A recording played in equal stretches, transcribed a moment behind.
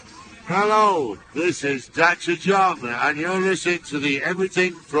Hello, this is Dr. John, and you're listening to the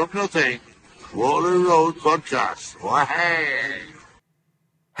Everything from Nothing Waterloo Road podcast. Hey!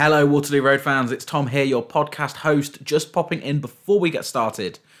 Hello, Waterloo Road fans. It's Tom here, your podcast host, just popping in before we get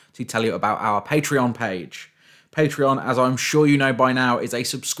started to tell you about our Patreon page. Patreon, as I'm sure you know by now, is a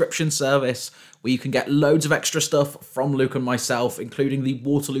subscription service where you can get loads of extra stuff from Luke and myself, including the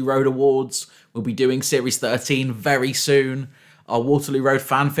Waterloo Road Awards. We'll be doing Series 13 very soon. Our Waterloo Road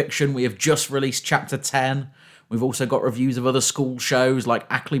fanfiction, we have just released Chapter 10. We've also got reviews of other school shows like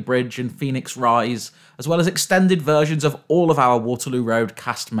Ackley Bridge and Phoenix Rise, as well as extended versions of all of our Waterloo Road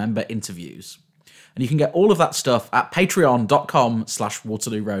cast member interviews. And you can get all of that stuff at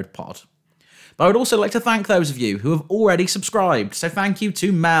patreon.com/Waterloo Road Pod. But I would also like to thank those of you who have already subscribed. So thank you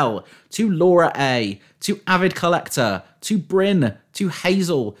to Mel, to Laura A, to Avid Collector, to Bryn, to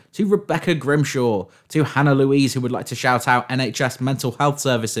Hazel, to Rebecca Grimshaw, to Hannah Louise, who would like to shout out NHS Mental Health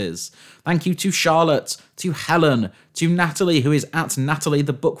Services. Thank you to Charlotte, to Helen, to Natalie, who is at Natalie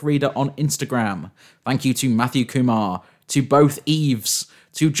the Book Reader on Instagram. Thank you to Matthew Kumar, to both Eves,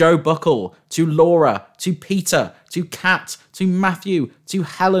 to Joe Buckle, to Laura, to Peter, to Kat, to Matthew, to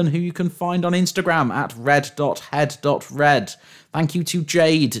Helen, who you can find on Instagram at red.head.red. Thank you to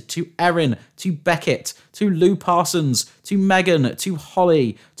Jade, to Erin, to Beckett, to Lou Parsons, to Megan, to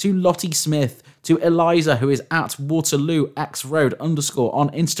Holly, to Lottie Smith, to Eliza, who is at WaterlooXRoad_ on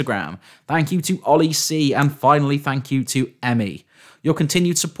Instagram. Thank you to Ollie C, and finally thank you to Emmy. Your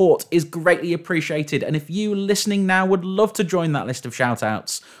continued support is greatly appreciated, and if you listening now would love to join that list of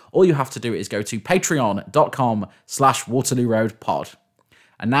shoutouts, all you have to do is go to patreon.com/Waterloo Road Pod.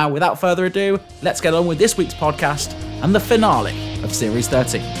 And now, without further ado, let's get on with this week's podcast and the finale of Series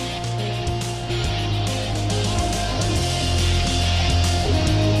 13.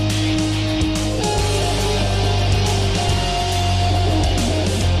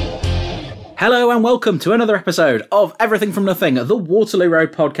 Hello and welcome to another episode of Everything from Nothing, the Waterloo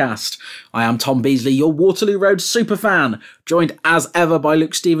Road podcast. I am Tom Beasley, your Waterloo Road superfan, joined as ever by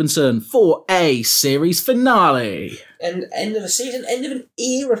Luke Stevenson for a series finale. And end of a season, end of an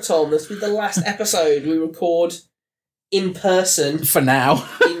era, Tom. This will be the last episode we record in person. For now.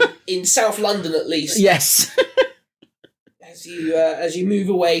 in South London, at least. Yes. As you move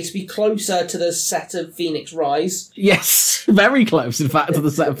away to be closer to the set of Phoenix Rise. Yes, very close, in fact, to the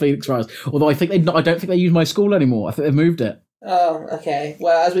set of Phoenix Rise. Although I don't think they use my school anymore. I think they've moved it. Oh, okay.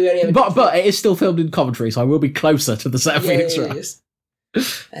 Well, as we only have... But it is still filmed in Coventry, so I will be closer to the set of Phoenix Rise.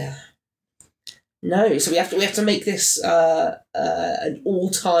 No, so we have to make this an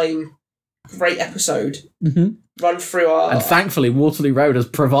all-time great episode. Mm-hmm. Run through our... And thankfully, Waterloo Road has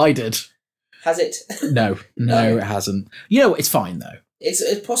provided... Has it? No, it hasn't. You know, it's fine, though. It's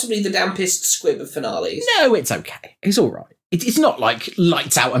possibly the dampest squib of finales. No, it's okay. It's all right. It's not, like,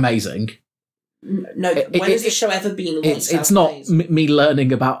 lights out amazing. No, when has the show ever been lights out It's not amazing? Me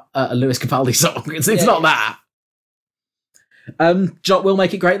learning about a Lewis Capaldi song. It's not that. We'll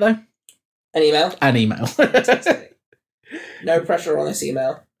make it great, though. An email? An email. No pressure on this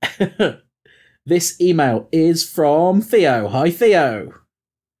email. This email is from Theo. Hi, Theo.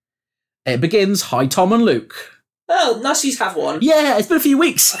 It begins, hi, Tom and Luke. Oh, nice you have one. Yeah, it's been a few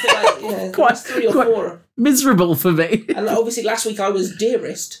weeks. I think quite 3 or 4. Miserable for me. And obviously last week I was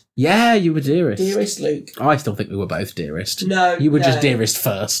dearest. Yeah, you were dearest. Dearest Luke. I still think we were both dearest. No. You were just dearest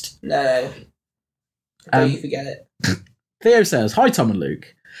first. No. Don't you forget it. Theo says, hi, Tom and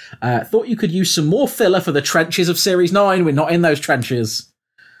Luke. Thought you could use some more filler for the trenches of Series 9. We're not in those trenches.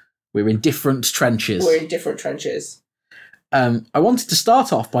 We're in different trenches. We're in different trenches. I wanted to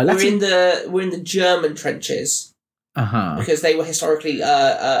start off by letting... We're in the German trenches. Uh-huh. Because they were historically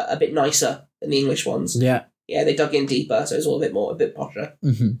a bit nicer than the English ones. Yeah. Yeah, they dug in deeper, so it was all a bit posher.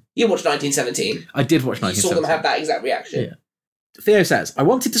 Mm-hmm. You watched 1917. I did watch 1917. You saw them have that exact reaction. Yeah. Theo says, I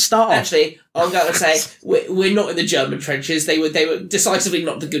wanted to start off... Actually, I'm going to say, we're not in the German trenches. They were decisively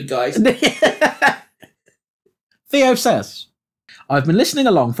not the good guys. Theo says, I've been listening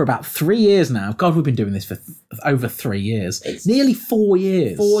along for about 3 years now. God, we've been doing this for over 3 years. It's nearly 4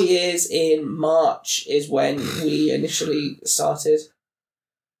 years. 4 years in March is when we initially started.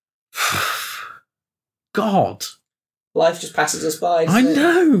 God. Life just passes us by. I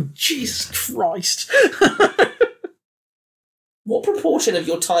know. Jesus Christ. What proportion of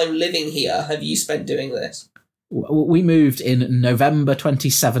your time living here have you spent doing this? We moved in November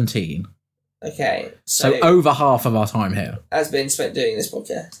 2017. Okay. So over half of our time here has been spent doing this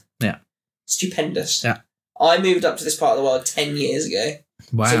podcast. Yeah. Stupendous. Yeah. I moved up to this part of the world 10 years ago.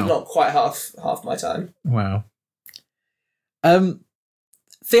 Wow. So not quite half my time. Wow.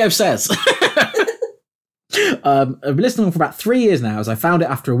 Theo says, I've been listening for about 3 years now, as I found it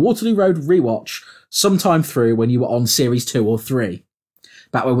after a Waterloo Road rewatch sometime through when you were on series 2 or 3.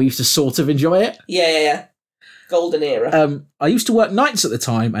 Back when we used to sort of enjoy it. Yeah. Golden era. I used to work nights at the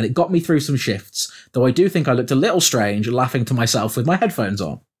time, and it got me through some shifts, though I do think I looked a little strange laughing to myself with my headphones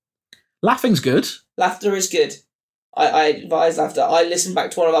on. Laughing's good. Laughter is good. I advise laughter. I listened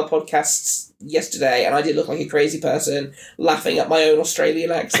back to one of our podcasts yesterday, and I did look like a crazy person laughing at my own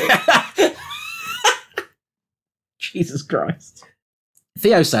Australian accent. Jesus Christ.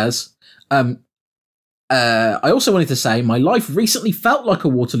 Theo says, I also wanted to say my life recently felt like a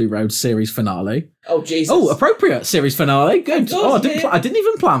Waterloo Road series finale. Oh, Jesus. Oh, appropriate series finale. Good. God, I didn't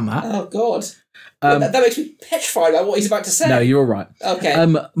even plan that. Oh, God. That makes me petrified by what he's about to say. No, you're all right. Okay.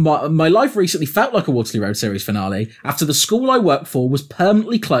 My life recently felt like a Waterloo Road series finale after the school I work for was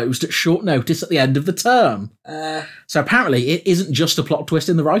permanently closed at short notice at the end of the term. So apparently it isn't just a plot twist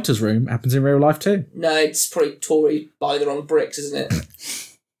in the writer's room. It happens in real life too. No, it's probably Tory buying the wrong bricks, isn't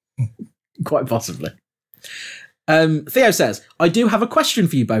it? Quite possibly. Theo says, I do have a question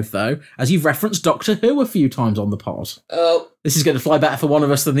for you both, though, as you've referenced Doctor Who a few times on the pod. Oh. This is going to fly better for one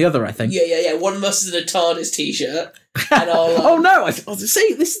of us than the other, I think. Yeah. One of us is in a TARDIS t-shirt. And oh, no.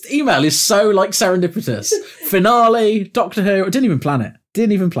 See, this email is so, serendipitous. Finale, Doctor Who. I didn't even plan it.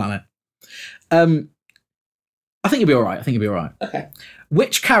 I think you'll be all right. Okay.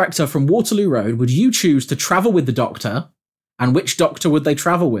 Which character from Waterloo Road would you choose to travel with the Doctor, and which Doctor would they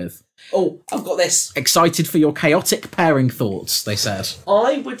travel with? Oh, I've got this. Excited for your chaotic pairing thoughts, they said.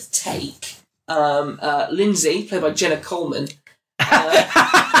 I would take Lindsay, played by Jenna Coleman.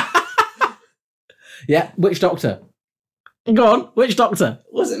 Yeah, which Doctor? Go on, which Doctor?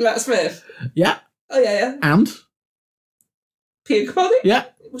 Was it Matt Smith? Yeah. Oh, yeah. And? Peter Capaldi? Yeah.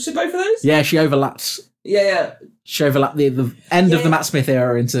 Was it both of those? Yeah, she overlaps. Yeah. She overlapped the end of the Matt Smith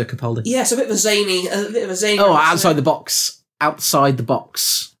era into Capaldi. Yeah, so a bit of a zany. Oh, outside the box. Outside the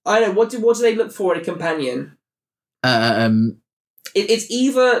box. I know. What do they look for in a companion? It's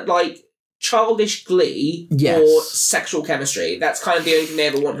either childish glee or sexual chemistry. That's kind of the only thing they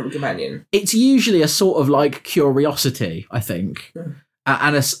ever want from a companion. It's usually a sort of curiosity, I think,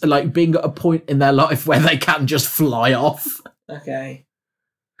 and being at a point in their life where they can just fly off. Okay.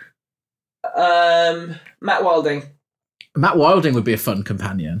 Matt Wilding. Matt Wilding would be a fun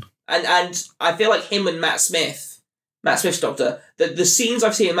companion, and I feel like him and Matt Smith's Doctor. The scenes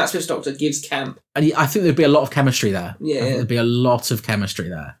I've seen in Matt Smith's Doctor gives camp, and I think there'd be a lot of chemistry there. Yeah, there'd be a lot of chemistry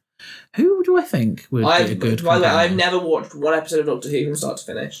there. Who do I think would be a good companion? I've never watched one episode of Doctor Who from start to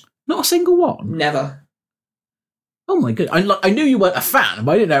finish. Not a single one? Never. Oh my god! I knew you weren't a fan,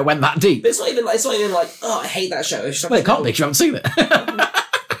 but I didn't know it went that deep. But it's not even I hate that show. Well, it can't be. You haven't seen it.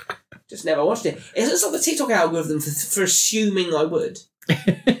 Just never watched it. It's like the TikTok algorithm for assuming I would.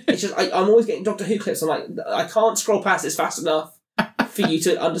 It's just I'm always getting Doctor Who clips. I'm like, I can't scroll past this fast enough for you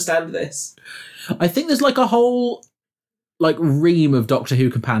to understand this. I think there's a whole ream of Doctor Who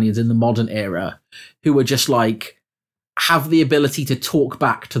companions in the modern era who are just have the ability to talk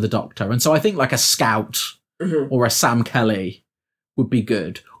back to the Doctor, and so I think a Scout or a Sam Kelly would be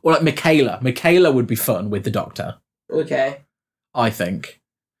good, or Michaela. Michaela would be fun with the Doctor. Okay, I think.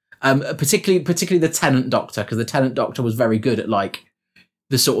 Particularly the Tenant Doctor, because the Tenant Doctor was very good at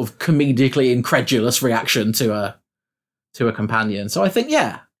the sort of comedically incredulous reaction to a companion. So I think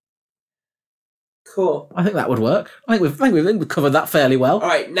cool. I think that would work. I think we've covered that fairly well. All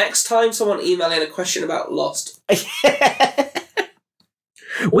right, next time someone email in a question about Lost.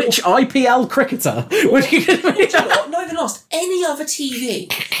 Which IPL cricketer? Not even Lost. Any other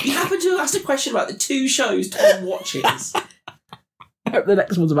TV. You happen to ask a question about the two shows Tom watches. I hope the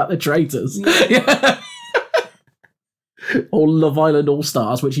next one's about the traitors. Yeah. Or Love Island All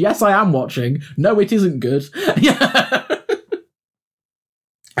Stars, which, yes, I am watching. No, it isn't good.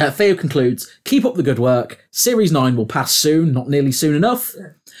 Theo concludes, keep up the good work. Series 9 will pass soon, not nearly soon enough.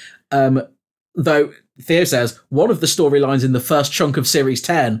 Though, Theo says, one of the storylines in the first chunk of Series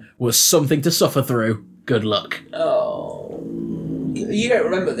 10 was something to suffer through. Good luck. Oh. You don't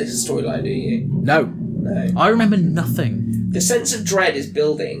remember this storyline, do you? No. I remember nothing. The sense of dread is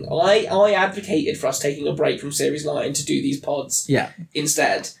building. I advocated for us taking a break from Series 9 to do these pods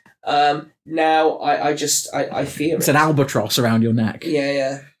instead. Now I fear it's an albatross around your neck.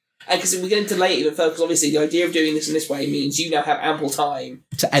 Yeah. And because we're going to delay it even further, because obviously the idea of doing this in this way means you now have ample time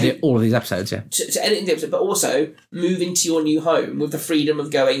to edit all of these episodes, to edit the episode, but also move into your new home with the freedom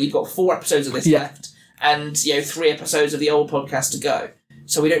of going, you've got 4 episodes of this left, and 3 episodes of the old podcast to go.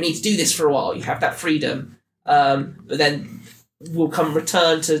 So we don't need to do this for a while. You have that freedom. But then we'll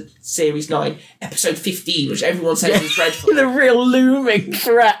return to Series 9, Episode 15, which everyone says is dreadful. The real looming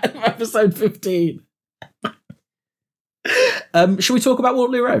threat of Episode 15. Shall we talk about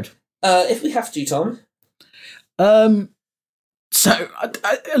Waterloo Road? If we have to, Tom. So,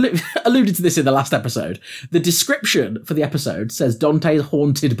 I alluded to this in the last episode. The description for the episode says Dante is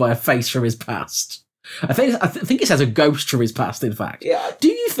haunted by a face from his past. I think it says a ghost from his past, in fact. Yeah. Do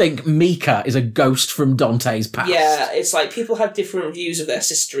you think Mika is a ghost from Dante's past? Yeah, it's like people have different views of their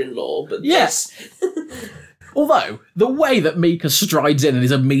sister-in-law, but yes. Although, the way that Mika strides in and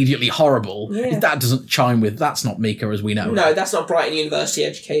is immediately horrible, that doesn't chime with, that's not Mika as we know. No, that's not Brighton University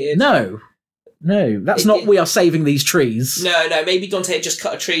educated. No, that's not we are saving these trees. No, maybe Dante had just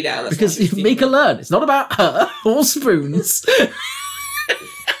cut a tree down. That's because Mika learned, it's not about her or spoons.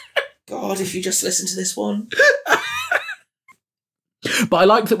 God, if you just listen to this one. But I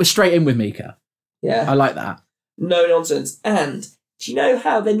like that we're straight in with Mika. Yeah. I like that. No nonsense. And do you know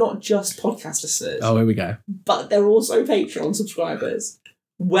how they're not just podcast listeners? Oh, here we go. But they're also Patreon subscribers.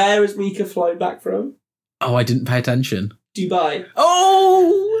 Where has Mika flown back from? Oh, I didn't pay attention. Dubai.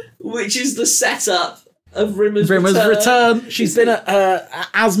 Oh! Which is the setup of Rimmer's Return. She's been at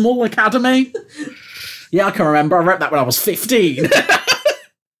Asmal Academy. Yeah, I can remember. I wrote that when I was 15.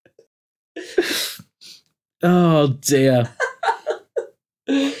 Oh, dear.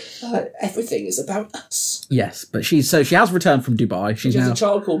 Everything is about us. Yes, but she has returned from Dubai. She's now a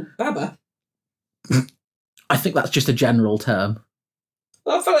child called Baba. I think that's just a general term.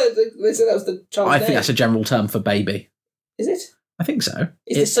 Well, I felt like they said that was the child's name. think that's a general term for baby. Is it? I think so.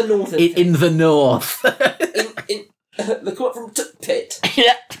 Is this a northern thing? In the north. They come up from pit.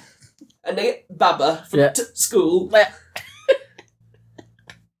 Yeah. And they get Baba from school. Yeah.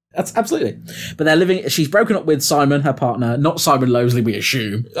 That's absolutely. But they're living... She's broken up with Simon, her partner. Not Simon Lowesley, we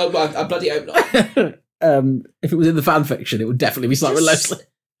assume. Oh, well, I bloody hope not. If it was in the fan fiction, it would definitely be Simon Lowesley.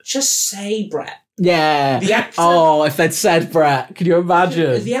 Just say Brett. Yeah. The actor... Oh, if they'd said Brett, can you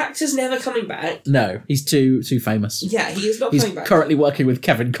imagine? The actor's never coming back. No, he's too famous. Yeah, he is not coming back. He's currently working with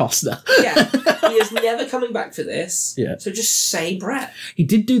Kevin Costner. Yeah, he is never coming back for this. Yeah. So just say Brett. He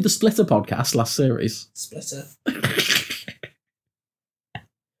did do the Splitter podcast last series. Splitter.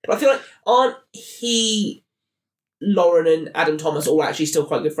 But I feel like, aren't he, Lauren and Adam Thomas all actually still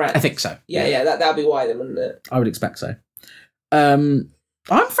quite good friends? I think so. Yeah, that'd be why then, wouldn't it? I would expect so. I'm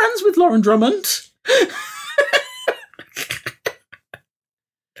friends with Lauren Drummond.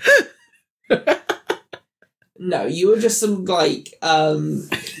 No, you were just some,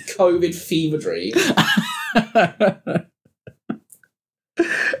 COVID fever dream.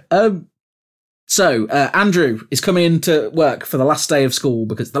 So, Andrew is coming into work for the last day of school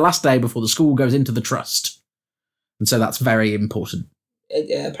because it's the last day before the school goes into the trust. And so that's very important.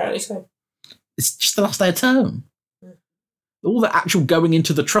 Yeah, apparently so. It's just the last day of term. All the actual going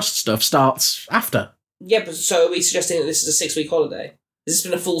into the trust stuff starts after. Yeah, but so are we suggesting that this is a 6-week holiday? Has this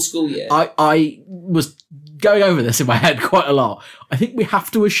been a full school year? I was going over this in my head quite a lot. I think we have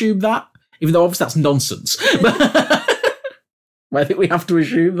to assume that, even though obviously that's nonsense. But I think we have to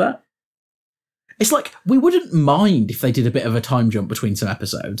assume that. It's like, we wouldn't mind if they did a bit of a time jump between some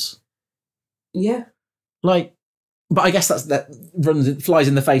episodes. Yeah. But I guess that flies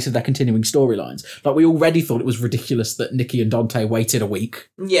in the face of their continuing storylines. Like, we already thought it was ridiculous that Nikki and Dante waited a week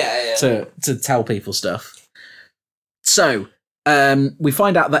to tell people stuff. So, we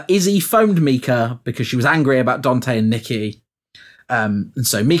find out that Izzy phoned Mika because she was angry about Dante and Nikki. And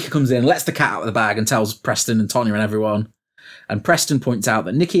so Mika comes in, lets the cat out of the bag and tells Preston and Tonya and everyone. And Preston points out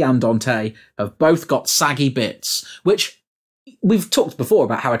that Nikki and Dante have both got saggy bits, which we've talked before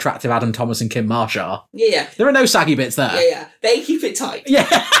about how attractive Adam Thomas and Kim Marsh are. Yeah. There are no saggy bits there. Yeah. They keep it tight. Yeah.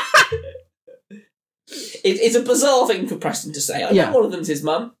 It's a bizarre thing for Preston to say. I know one of them's his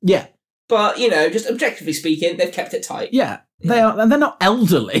mum. Yeah. But, just objectively speaking, they've kept it tight. Yeah. They are, and they're not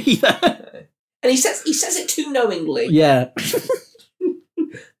elderly. And he says it too knowingly. Yeah.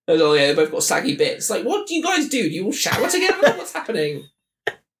 Oh, yeah, they both got saggy bits. Like, what do you guys do? Do you all shower together? What's happening?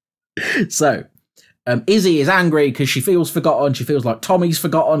 So, Izzy is angry because she feels forgotten. She feels like Tommy's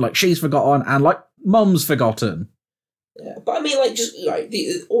forgotten, like she's forgotten, and like Mum's forgotten. Yeah, but I mean,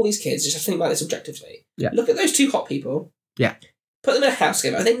 all these kids, just think about this objectively. Yeah. Look at those two hot people. Yeah. Put them in a house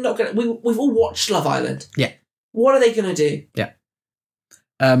together. Are they not going to... We've all watched Love Island. Yeah. What are they going to do? Yeah.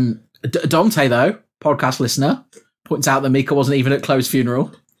 Dante, though, podcast listener, points out that Mika wasn't even at Chloe's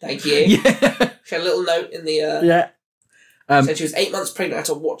funeral. Thank you. Yeah. She had a little note in the... Yeah. Said she was 8 months pregnant. I had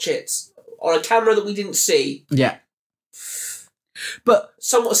to watch it on a camera that we didn't see. Yeah. But...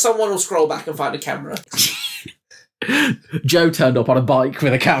 Someone will scroll back and find a camera. Joe turned up on a bike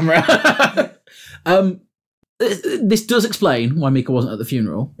with a camera. This does explain why Mika wasn't at the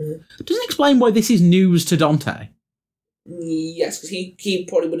funeral. Mm-hmm. Does it explain why this is news to Dante? Yes, because he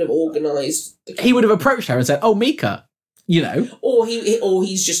probably would have organised... He would have approached her and said, "Oh, Mika, You know. Or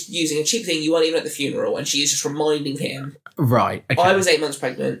he's just using a cheap thing. You weren't even at the funeral, and she is just reminding him. Right. Okay. I was 8 months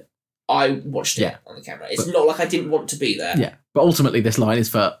pregnant. I watched it on the camera. It's not like I didn't want to be there. Yeah, but ultimately this line is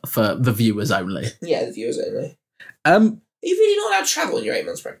for the viewers only. Yeah, the viewers only. Are you really not allowed to travel when you're 8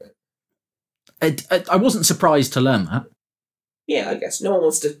 months pregnant? I wasn't surprised to learn that. Yeah, I guess. No one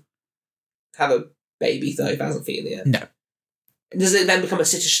wants to have a baby 30,000 feet in the air. No. Does it then become a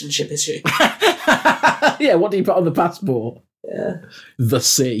citizenship issue? Yeah, what do you put on the passport? Yeah. The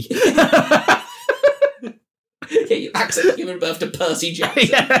sea. Yeah, you accidentally given birth to Percy Jackson.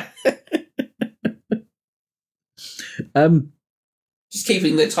 Yeah. Just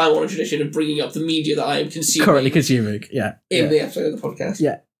keeping the time-honoured tradition of bringing up the media that I am consuming. Currently consuming, yeah. In the episode of the podcast.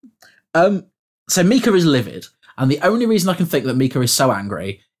 Yeah. So Mika is livid, and the only reason I can think that Mika is so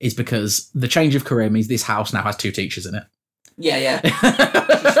angry is because the change of career means this house now has 2 teachers in it. Yeah.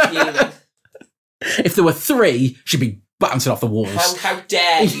 She's fuming. If there were 3, she'd be bouncing off the walls. How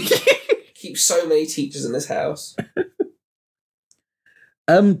dare you keep so many teachers in this house?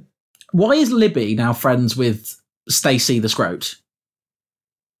 Why is Libby now friends with Stacey the Scrote?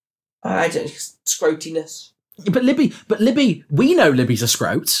 I don't know, scrotiness. But Libby, we know Libby's a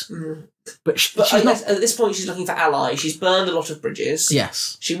Scrote. But she's not. At this point, she's looking for allies. She's burned a lot of bridges.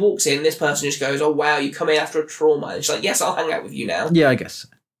 Yes. She walks in, this person just goes, "Oh, wow, you come in after a trauma." And she's like, "Yes, I'll hang out with you now." Yeah, I guess.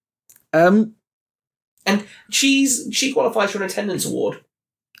 And she qualifies for an attendance award.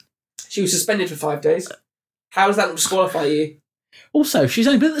 She was suspended for 5 days. How does that disqualify you? Also, she's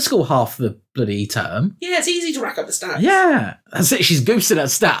only been at the school half the bloody term. Yeah, it's easy to rack up the stats. Yeah, that's it. She's goosing her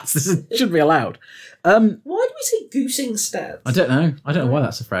stats. Shouldn't be allowed. Why do we say goosing stats? I don't know. I don't know why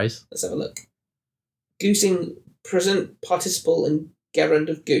that's a phrase. Let's have a look. Goosing, present participle, and gerund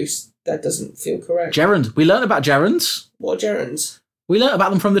of goose. That doesn't feel correct. Gerund. We learned about gerunds. What are gerunds? We learnt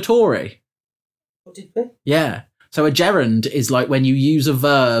about them from the Tory. What did we? Yeah. So a gerund is like when you use a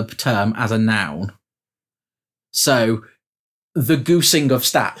verb term as a noun. So the goosing of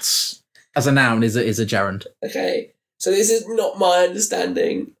stats as a noun is a gerund. Okay. So this is not my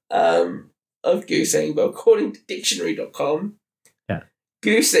understanding of goosing, but according to dictionary.com,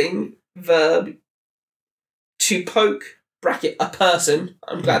 goosing, verb, to poke, bracket, a person,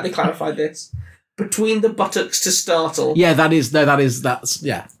 I'm glad they clarified this, between the buttocks to startle. Yeah, that's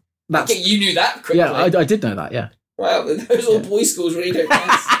Okay, you knew that quickly. Yeah, I did know that, yeah. Wow, those all boys' schools really don't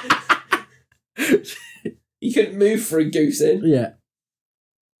pass. You couldn't move for a goosing. Yeah.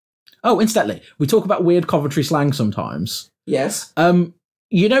 Oh, incidentally, we talk about weird Coventry slang sometimes. Yes.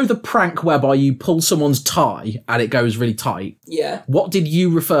 You know the prank whereby you pull someone's tie and it goes really tight? Yeah. What did you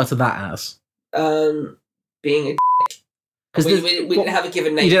refer to that as? Being a dick. We didn't have a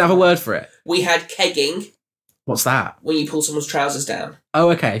given name. You didn't have a word for it? We had kegging. What's that? When you pull someone's trousers down.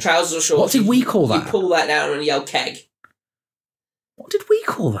 Oh, okay. Trousers are short. What did we call that? You pull that down and yell keg. What did we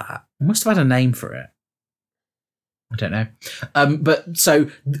call that? We must have had a name for it. I don't know. But so,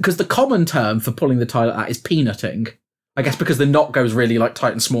 because the common term for pulling the tie like that is peanutting. I guess because the knot goes really like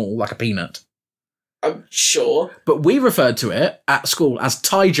tight and small, like a peanut. I'm sure. But we referred to it at school as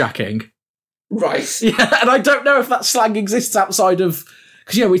tie-jacking. Right. Yeah, and I don't know if that slang exists outside of...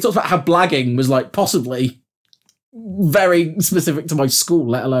 Because, we talked about how blagging was, like, possibly very specific to my school,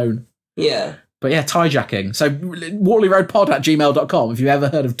 let alone... Yeah. But yeah, tie-jacking. So, WarleyRoadPod@gmail.com if you've ever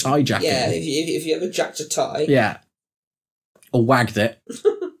heard of tie-jacking. Yeah, if you ever jacked a tie. Yeah. Or wagged it.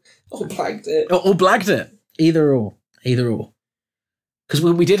 Or blagged it. Or blagged it. Either or. Because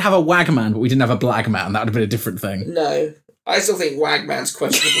we did have a wagman, but we didn't have a blagman. That would have been a different thing. No. I still think wagman's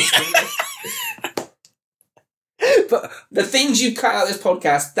questionable. But the things you cut out of this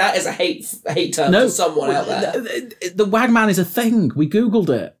podcast, that is a hate term for someone out there. The wagman is a thing. We Googled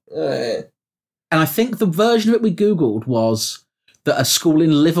it. And I think the version of it we Googled was that a school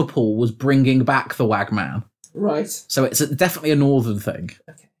in Liverpool was bringing back the wagman. Right. So it's definitely a northern thing.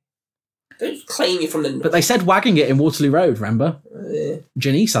 Okay. Don't claim you're from the north. But they said wagging it in Waterloo Road, remember?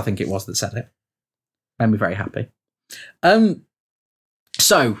 Janice, I think it was, that said it. Made me very happy.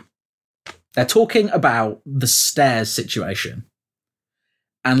 So, they're talking about the stairs situation.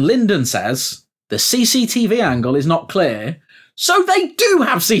 And Lyndon says, the CCTV angle is not clear, so they do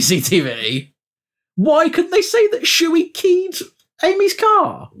have CCTV! Why couldn't they say that Shuey keyed Amy's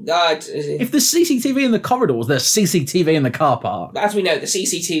car? If there's CCTV in the corridors, there's CCTV in the car park. As we know, the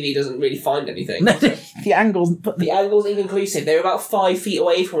CCTV doesn't really find anything. The angle's inconclusive. They're about 5 feet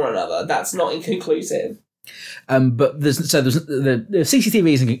away from one another. That's not inconclusive. But the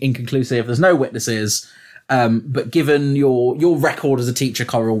CCTV is inconclusive. There's no witnesses. But given your record as a teacher,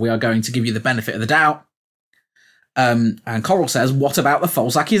 Coral, we are going to give you the benefit of the doubt. And Coral says, "What about the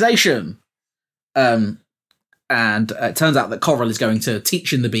false accusation?" And And it turns out that Coral is going to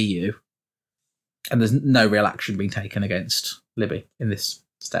teach in the BU. And there's no real action being taken against Libby in this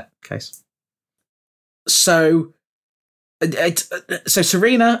case. So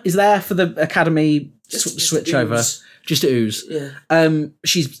Serena is there for the academy switch over. Just to ooze. Yeah.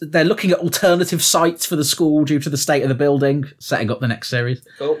 They're looking at alternative sites for the school due to the state of the building, setting up the next series.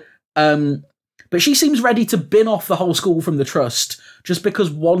 Cool. But she seems ready to bin off the whole school from the trust just because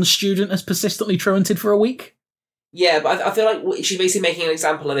one student has persistently truanted for a week. Yeah, but I feel like she's basically making an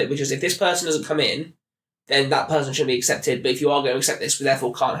example of it, which is if this person doesn't come in, then that person shouldn't be accepted. But if you are going to accept this, we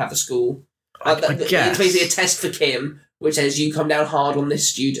therefore can't have the school. I guess. It's basically a test for Kim, which says you come down hard on this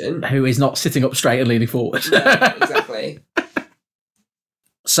student. Who is not sitting up straight and leaning forward. Yeah, exactly.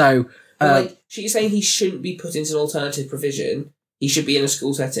 So... she's saying he shouldn't be put into an alternative provision. He should be in a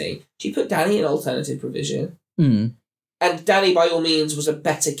school setting. She put Danny in alternative provision. Mm. And Danny, by all means, was a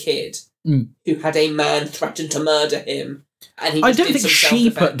better kid who had a man threaten to murder him. And he I don't think she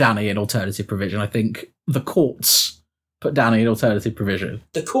self-defense. put Danny in alternative provision. I think the courts put Danny in alternative provision.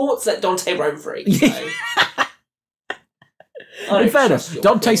 The courts let Dante roam free. In fairness,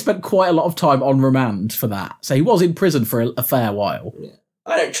 Dante spent quite a lot of time on remand for that. So he was in prison for a fair while. Yeah.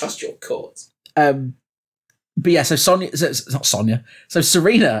 I don't trust your courts. But yeah, so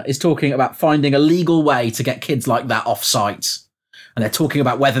Serena is talking about finding a legal way to get kids like that off site. And they're talking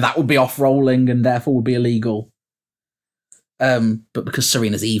about whether that would be off-rolling and therefore would be illegal. But because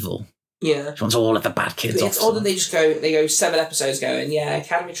Serena's evil. Yeah. She wants all of the bad kids off. It's odd that they go 7 episodes going, yeah,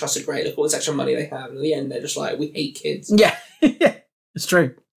 Academy Trusts are great, look all this extra money they have. And at the end, they're just like, we hate kids. Yeah, it's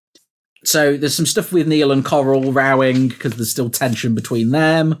true. So there's some stuff with Neil and Coral rowing because there's still tension between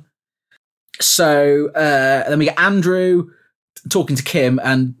them. So then we get Andrew talking to Kim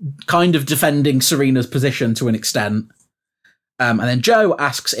and kind of defending Serena's position to an extent. And then Joe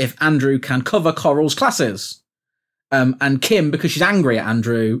asks if Andrew can cover Coral's classes. And Kim, because she's angry at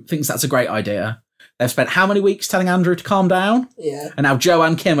Andrew, thinks that's a great idea. They've spent how many weeks telling Andrew to calm down? Yeah. And now Joe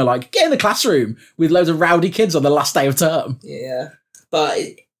and Kim are like, get in the classroom with loads of rowdy kids on the last day of term. Yeah. But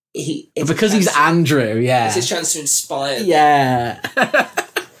because he's Andrew, yeah. It's his chance to inspire them. Yeah.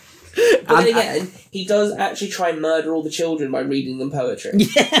 But then again, he does actually try and murder all the children by reading them poetry.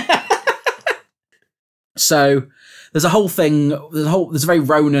 Yeah. So there's a whole thing, there's a very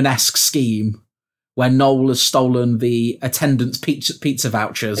Ronan-esque scheme where Noel has stolen the attendance pizza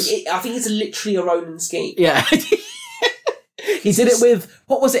vouchers. I think it's literally a Ronan scheme. Yeah. He did it with,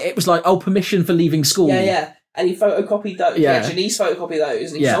 what was it? It was like, permission for leaving school. Yeah. And he photocopied those. Yeah. Janice photocopied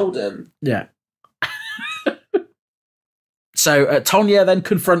those and he sold them. Yeah. So Tonya then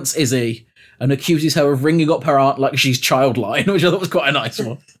confronts Izzy and accuses her of ringing up her aunt like she's childline, which I thought was quite a nice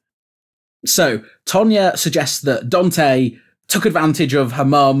one. So Tonya suggests that Dante took advantage of her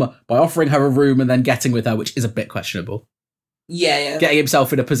mum by offering her a room and then getting with her, which is a bit questionable. Yeah. Getting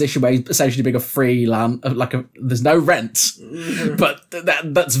himself in a position where he's essentially being a freelance, there's no rent, but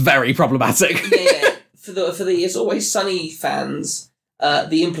that's very problematic. Yeah. For the It's Always Sunny fans,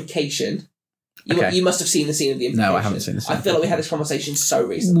 the implication. You must have seen the scene of the implication. No, I haven't seen the scene. I feel like we had this conversation so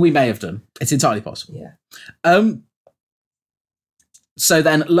recently. We may have done. It's entirely possible. Yeah. So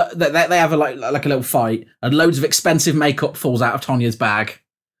then they have a little fight, and loads of expensive makeup falls out of Tonya's bag,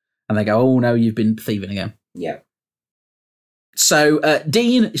 and they go, "Oh no, you've been thieving again." Yeah. So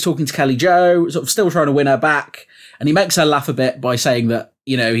Dean is talking to Kelly Jo, sort of still trying to win her back, and he makes her laugh a bit by saying that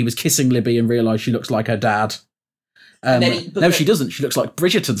he was kissing Libby and realised she looks like her dad. She doesn't. She looks like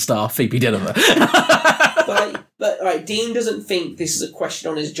Bridgerton star Phoebe Dynevor. But all right, Dean doesn't think this is a question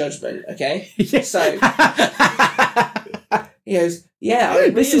on his judgment. Okay, Yeah. So he goes, "Yeah,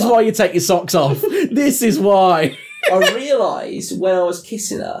 this is why you take your socks off. This is why." I realised when I was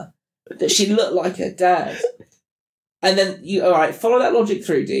kissing her that she looked like her dad. And then follow that logic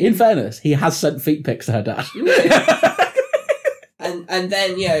through, Dean. In fairness, he has sent feet pics to her dad. and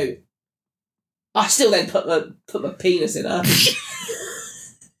then I still then put my penis in her.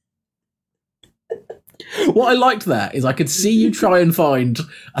 What I liked there is I could see you try and find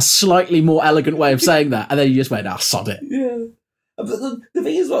a slightly more elegant way of saying that, and then you just went, sod it. Yeah. But the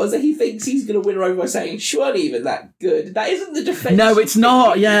thing as well is that he thinks he's going to win her over by saying she weren't even that good. That isn't the defence. No, it's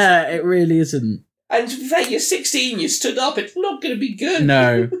not. Yeah, it really isn't. And to be fair, you're 16, you stood up, it's not going to be good.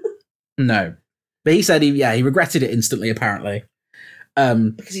 No. But he said he regretted it instantly, apparently.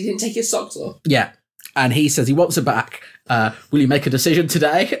 Because he didn't take his socks off. Yeah. And he says he wants her back. Will you make a decision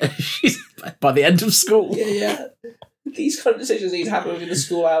today? By the end of school. Yeah. These kind of decisions need to happen within the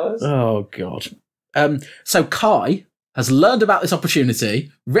school hours. Oh, God. So Kai has learned about this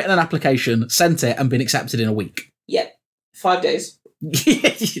opportunity, written an application, sent it, and been accepted in a week. Yep. 5 days.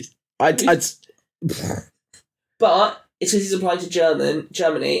 But it's because he's applying to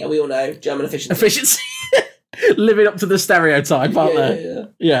Germany, and we all know German efficiency. Efficiency. Living up to the stereotype, aren't they?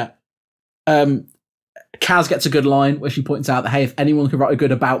 Yeah. Kaz gets a good line where she points out that, hey, if anyone can write a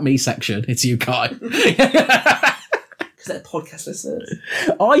good about me section, it's you, Kai. Because they're podcast listeners.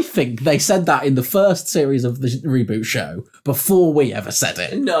 I think they said that in the first series of the reboot show before we ever said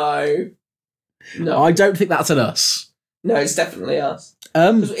it. No. I don't think that's an us. No, it's definitely us.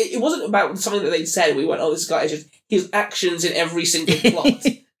 It wasn't about something that they'd said. We went, oh, this guy is just his actions in every single plot.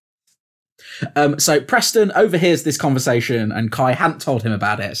 So Preston overhears this conversation, and Kai hadn't told him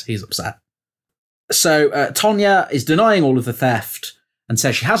about it, so he's upset. So Tonya is denying all of the theft and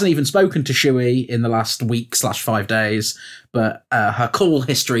says she hasn't even spoken to Shuey in the last week/5 days, but her call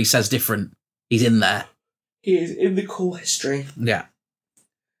history says different. He's in there. He is in the call history. Yeah.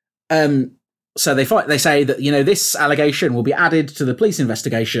 So they say that, this allegation will be added to the police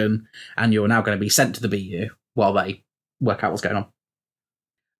investigation, and you're now going to be sent to the BU while they work out what's going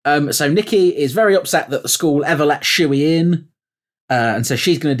on. So Nikki is very upset that the school ever let Shuey in, and so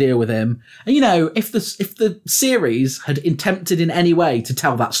she's going to deal with him. And, if the series had attempted in any way to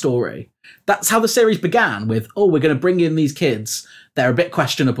tell that story, that's how the series began with, we're going to bring in these kids. They're a bit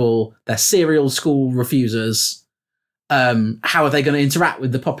questionable. They're serial school refusers. How are they going to interact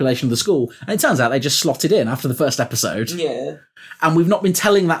with the population of the school? And it turns out they just slotted in after the first episode. Yeah. And we've not been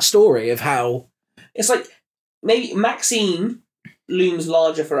telling that story of how... It's like, maybe Maxine looms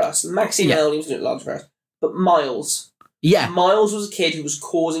larger for us. Maxine now looms larger for us. But Miles. Yeah. Miles was a kid who was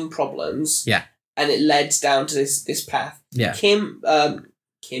causing problems. Yeah. And it led down to this path. Yeah.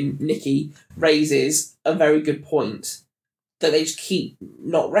 Nikki raises a very good point that they just keep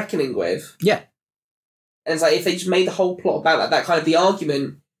not reckoning with. Yeah. And it's like, if they just made the whole plot about that kind of the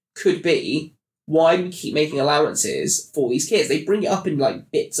argument could be, why do we keep making allowances for these kids? They bring it up in like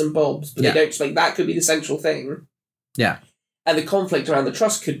bits and bobs, but they don't just that could be the central thing. Yeah. And the conflict around the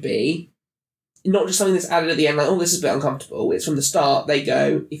trust could be not just something that's added at the end, like, this is a bit uncomfortable. It's from the start, they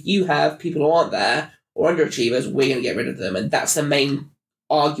go, if you have people who aren't there or underachievers, we're going to get rid of them. And that's the main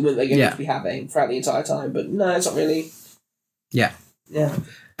argument they're going to be having throughout the entire time. But no, it's not really. Yeah. Yeah.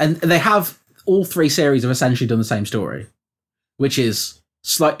 And they have... all 3 series have essentially done the same story, which is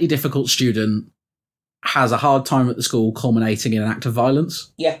slightly difficult student has a hard time at the school, culminating in an act of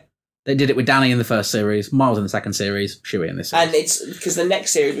violence. Yeah. They did it with Danny in the first series, Miles in the second series, Shuey in this series. And it's because the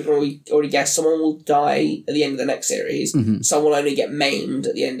next series, we can already guess, someone will die at the end of the next series. Mm-hmm. Someone will only get maimed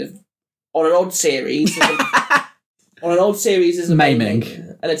at the end of... On an odd series... on an odd series is a maiming.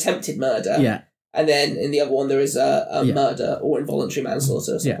 An attempted murder. Yeah. And then in the other one, there is a murder or involuntary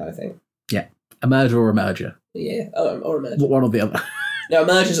manslaughter or some kind of thing. Yeah. A murder or a merger. Yeah, or a merger. One or the other. No, a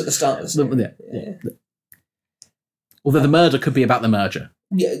merger's at the start of the series. Yeah. Although the murder could be about the merger.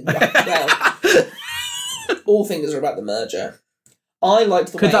 Yeah, well, all things are about the merger. I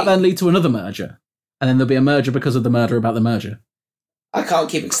liked the Could that then lead to another merger? And then there'll be a merger because of the murder about the merger? I can't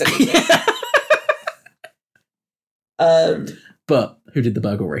keep extending this. But who did the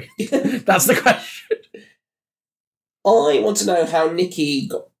burglary? That's the question. I want to know how Nikki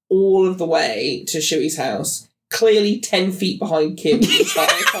got all of the way to Shuey's house, clearly 10 feet behind Kim the entire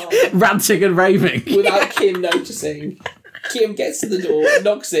time. Ranting and raving. Without Kim noticing. Kim gets to the door,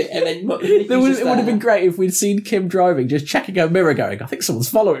 knocks it, and then it would have been great if we'd seen Kim driving, just checking her mirror going, I think someone's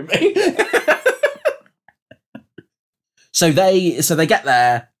following me. So they get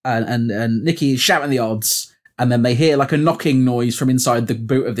there, and Nikki is shouting the odds, and then they hear like a knocking noise from inside the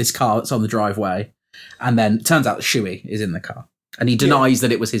boot of this car that's on the driveway. And then it turns out that Shuey is in the car. And he denies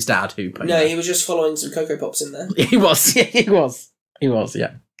that it was his dad who put No, he was just following some Cocoa Pops in there. He was,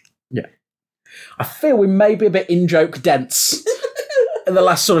 yeah. I feel we may be a bit in-joke dense in the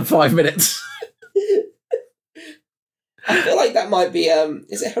last sort of 5 minutes. I feel like that might be,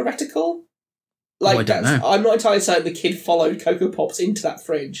 is it heretical? Like, I don't know. I'm not entirely certain the kid followed Cocoa Pops into that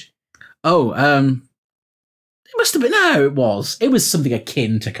fridge. Oh, it must have been, no, it was. It was something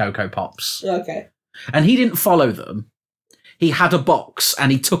akin to Cocoa Pops. Okay. And he didn't follow them. He had a box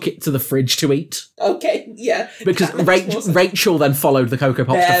and he took it to the fridge to eat. Okay, yeah. Because Rachel then followed the Cocoa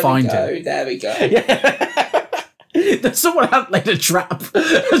Pops to find him. There we go. Yeah. Someone had laid a trap.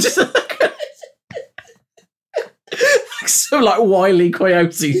 Just some like wily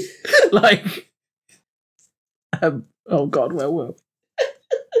coyote. Like, oh God, where were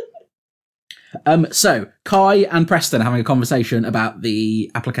we? So Kai and Preston are having a conversation about the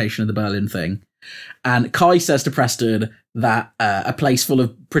application of the Berlin thing. And Kai says to Preston that a place full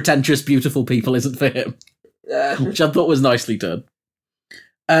of pretentious, beautiful people isn't for him, which I thought was nicely done.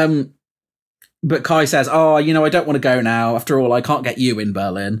 But Kai says, I don't want to go now. After all, I can't get you in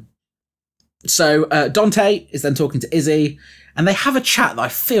Berlin. So Dante is then talking to Izzy, and they have a chat that I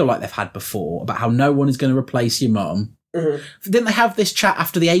feel like they've had before about how no one is going to replace your mum. Mm-hmm. Didn't they have this chat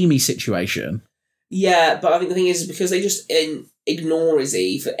after the Amy situation? Yeah, but I think the thing is because they just ignore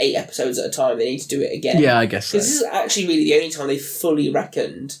Izzy for 8 episodes at a time, they need to do it again. Yeah, I guess so. Because this is actually really the only time they fully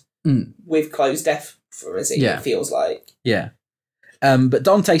reckoned with Chloe's death for Izzy, it feels like. Yeah. But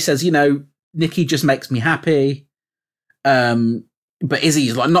Dante says, Nikki just makes me happy. But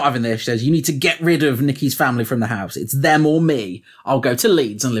Izzy's like, not having this. She says, you need to get rid of Nikki's family from the house. It's them or me. I'll go to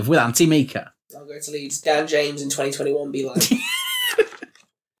Leeds and live with Auntie Mika. I'll go to Leeds. Dan James in 2021 be like...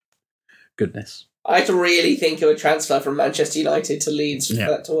 Goodness. I had to really think of a transfer from Manchester United to Leeds for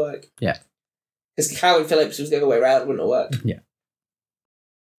that to work. Yeah. Because Calvin Phillips was the other way around, wouldn't it work? Yeah.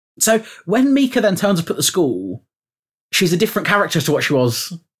 So when Mika then turns up at the school, she's a different character to what she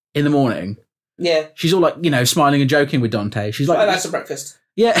was in the morning. Yeah. She's all like, smiling and joking with Dante. She's like... I've had some breakfast.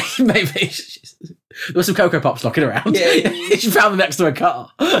 Yeah, maybe. There were some Cocoa Pops knocking around. Yeah. She found them next to her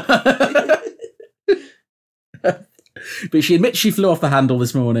car. But she admits she flew off the handle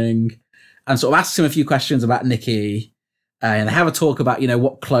this morning and sort of asks him a few questions about Nikki. And they have a talk about,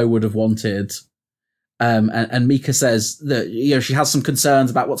 what Chloe would have wanted. And Mika says that, she has some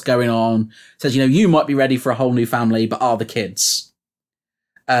concerns about what's going on. Says, you might be ready for a whole new family, but are the kids?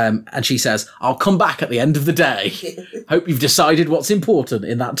 And she says, I'll come back at the end of the day. Hope you've decided what's important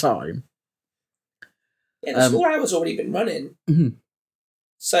in that time. Yeah, the school hour's already been running. Mm-hmm.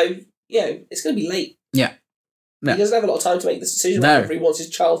 So, it's going to be late. Yeah. No. He doesn't have a lot of time to make this decision whether he wants his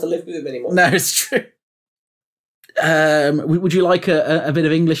child to live with him anymore. No, it's true. Would you like a bit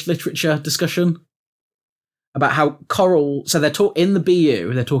of English literature discussion? About how Coral... So they're in the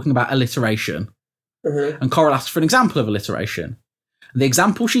BU, they're talking about alliteration. Mm-hmm. And Coral asks for an example of alliteration. And the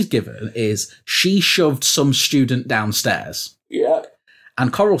example she's given is, she shoved some student downstairs. Yeah.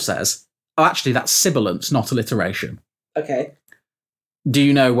 And Coral says, oh, actually, that's sibilance, not alliteration. Okay. Do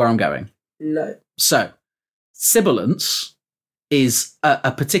you know where I'm going? No. So, sibilance is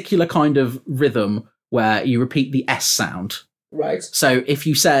a particular kind of rhythm where you repeat the S sound. Right. So if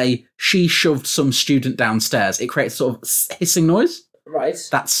you say, she shoved some student downstairs, it creates sort of hissing noise. Right.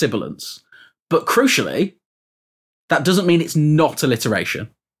 That's sibilance. But crucially, that doesn't mean it's not alliteration.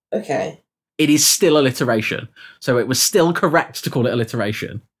 Okay. It is still alliteration. So it was still correct to call it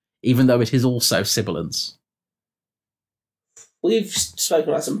alliteration, even though it is also sibilance. We've spoken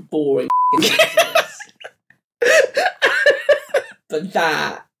about some boring but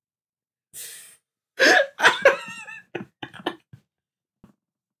that...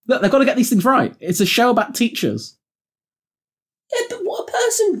 Look, they've got to get these things right. It's a show about teachers. Yeah, but what, a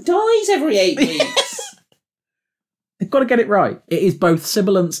person dies every 8 weeks? They've got to get it right. It is both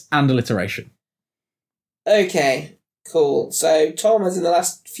sibilance and alliteration. Okay, cool. So Tom has in the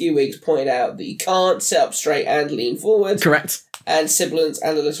last few weeks pointed out that you can't sit up straight and lean forward. Correct. And sibilance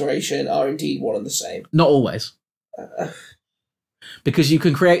and alliteration are indeed one and the same. Not always. Because you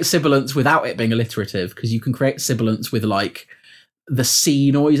can create sibilance without it being alliterative, because you can create sibilance with, like, the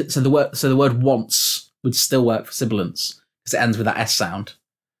C noise. So the word once would still work for sibilance, because it ends with that S sound.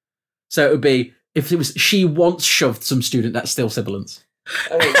 So it would be, if it was, she once shoved some student, that's still sibilance.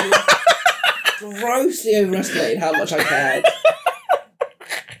 Okay, you grossly overestimated how much I cared.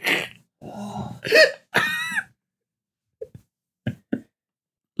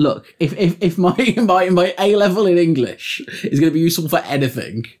 Look, if my A level in English is going to be useful for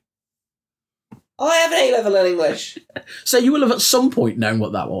anything, I have an A level in English. So you will have at some point known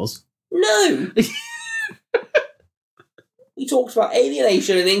what that was. No. We talked about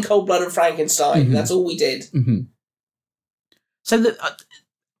alienation and In Cold Blood and Frankenstein. Mm-hmm. That's all we did. Mm-hmm. So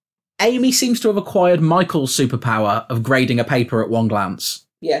Amy seems to have acquired Michael's superpower of grading a paper at one glance.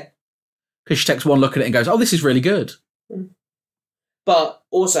 Yeah. Because she takes one look at it and goes, oh, this is really good. But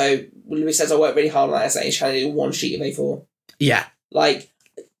also, Louis says I worked really hard on that essay. She's trying to do one sheet of A4. Yeah. Like,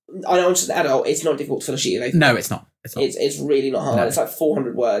 I know as an adult, it's not difficult to fill a sheet of A4. No, it's not. It's really not hard. No. It's like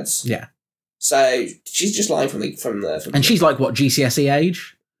 400 words. Yeah. So she's just lying from the. And she's like, what, GCSE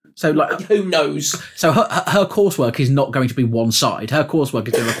age? So like, who knows? So her coursework is not going to be one side. Her coursework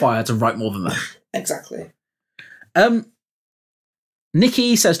is going to require her to write more than that. Exactly.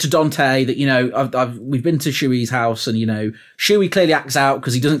 Nikki says to Dante that, we've been to Shui's house and, Shui clearly acts out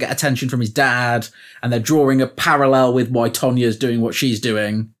because he doesn't get attention from his dad, and they're drawing a parallel with why Tonya's doing what she's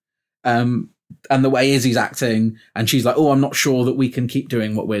doing, and the way Izzy's acting, and she's like, oh, I'm not sure that we can keep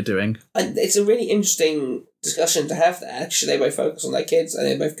doing what we're doing. And it's a really interesting discussion to have there. Should they both focus on their kids and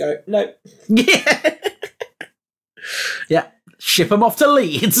they both go, no. Yeah. Yeah. Ship them off to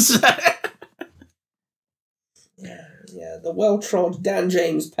Leeds. Yeah, the well-trod Dan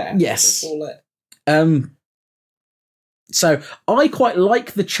James path. Yes. Call it. So I quite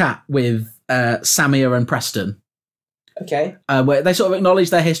like the chat with Samir and Preston. Okay. Where they sort of acknowledge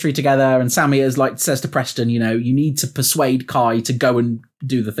their history together, and Samir's says to Preston, you need to persuade Kai to go and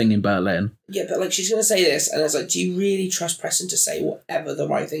do the thing in Berlin. Yeah, but she's going to say this, and it's do you really trust Preston to say whatever the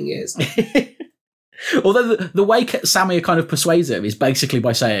right thing is? Although the way Samir kind of persuades him is basically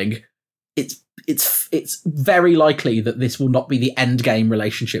by saying it's very likely that this will not be the end game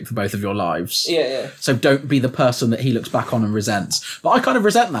relationship for both of your lives. Yeah. So don't be the person that he looks back on and resents. But I kind of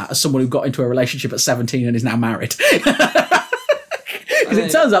resent that as someone who got into a relationship at 17 and is now married. Because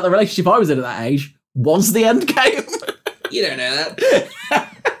it turns out the relationship I was in at that age was the end game. You don't know that.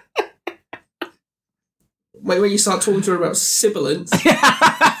 Wait, when you start talking to her about sibilance.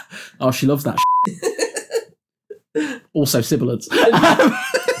 Oh, she loves that Also sibilance.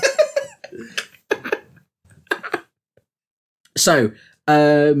 So,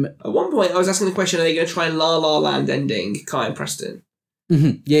 at one point I was asking the question, are they going to try and La La Land ending Kai and Preston?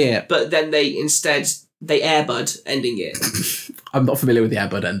 Mm-hmm. Yeah. But then they Air Bud ending it. I'm not familiar with the Air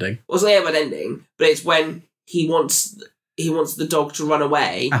Bud ending. It was the Air Bud ending, but it's when he wants the dog to run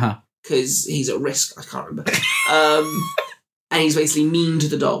away because he's at risk. I can't remember. And he's basically mean to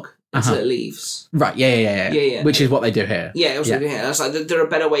the dog until it leaves. Right, yeah. Which is what they do here. Yeah, what they do here. I was like, there are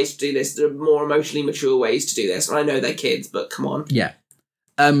better ways to do this. There are more emotionally mature ways to do this. And I know they're kids, but come on. Yeah.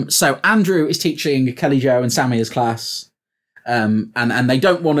 So Andrew is teaching Kelly Jo and Samir's class, and they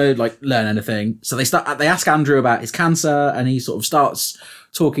don't want to learn anything. So they ask Andrew about his cancer, and he sort of starts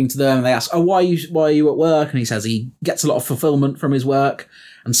talking to them. And they ask, "Oh, why are you at work?" And he says he gets a lot of fulfillment from his work.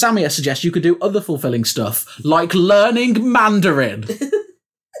 And Samir suggests you could do other fulfilling stuff, like learning Mandarin.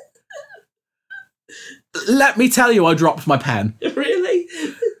 Let me tell you, I dropped my pen. Really?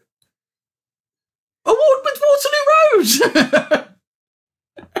 Award with Waterloo Road!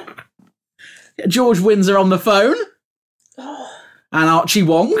 George Windsor on the phone. And Archie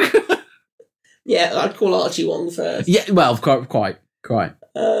Wong. Yeah, I'd call Archie Wong first. Yeah, well, quite.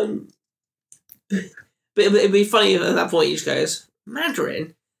 But it'd be funny if at that point he just goes,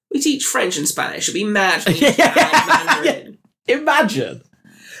 Mandarin? We teach French and Spanish. It'd be mad for me to have Mandarin. Imagine.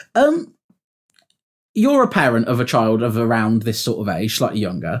 You're a parent of a child of around this sort of age, slightly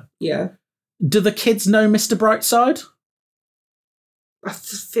younger. Yeah. Do the kids know Mr. Brightside? I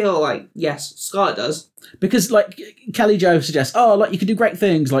feel like, yes, Scarlett does. Because, Kelly Jo suggests, you could do great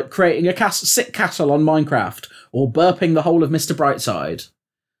things, like creating a sick castle on Minecraft, or burping the whole of Mr. Brightside.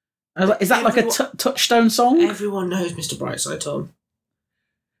 I was like, is that a touchstone song? Everyone knows Mr. Brightside, Tom.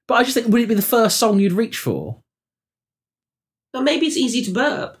 But I just think, would it be the first song you'd reach for? Well, maybe it's easy to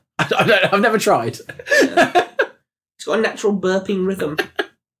burp. I've never tried. Yeah. It's got a natural burping rhythm.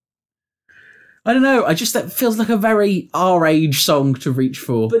 I don't know. That feels like a very our age song to reach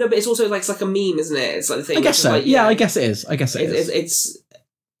for. But no, but it's also it's like a meme, isn't it? It's like the thing. I guess so. Yeah, I guess it is.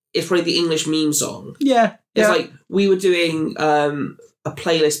 It's probably the English meme song. Yeah. It's like we were doing a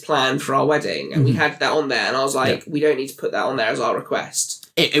playlist plan for our wedding, and we had that on there, and I was like, we don't need to put that on there as our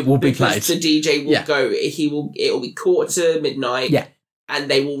request. It will be played. The DJ will go. It will be 1:45. Yeah. And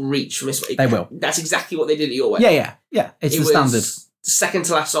they will reach from this way. They will. That's exactly what they did at your wedding. Yeah. It's the standard. Second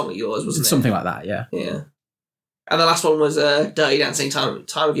to last song at yours, wasn't it? Something like that, yeah. Yeah. And the last one was Dirty Dancing, Time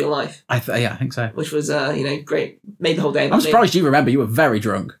of Your Life. I think so. Which was, great. Made the whole day. I'm surprised you remember. You were very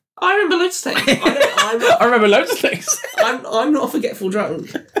drunk. I remember loads of things. I remember loads of things. I'm not a forgetful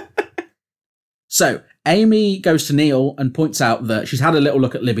drunk. So, Amy goes to Neil and points out that she's had a little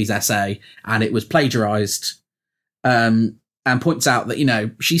look at Libby's essay and it was plagiarised. And points out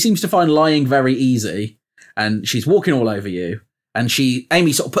that, she seems to find lying very easy and she's walking all over you. And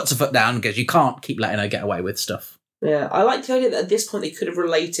Amy sort of puts her foot down and goes, you can't keep letting her get away with stuff. Yeah, I like the idea that at this point they could have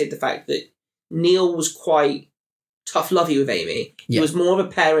related the fact that Neil was quite tough-lovey with Amy. He was more of a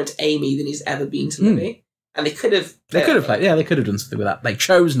parent Amy than he's ever been to Libby. And they could have... They could have done something with that. They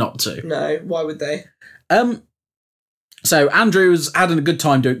chose not to. No, why would they? So Andrew's had a good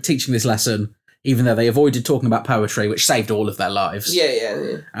time teaching this lesson, even though they avoided talking about poetry, which saved all of their lives.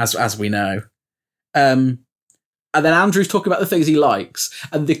 Yeah. As we know. And then Andrew's talking about the things he likes,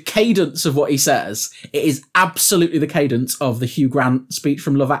 and the cadence of what he says, it is absolutely the cadence of the Hugh Grant speech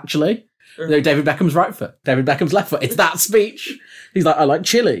from Love Actually. David Beckham's right foot, David Beckham's left foot. It's that speech. He's like, I like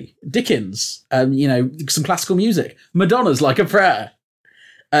chili, Dickens, some classical music. Madonna's Like a Prayer.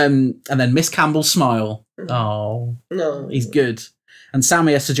 And then Miss Campbell's smile. Oh. No. He's good. And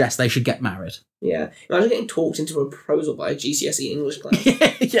Samir suggests they should get married. Yeah. Imagine getting talked into a proposal by a GCSE English class.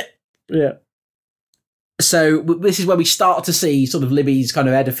 Yeah. So this is where we start to see sort of Libby's kind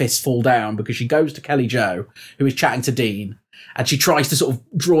of edifice fall down, because she goes to Kelly Jo, who is chatting to Dean, and she tries to sort of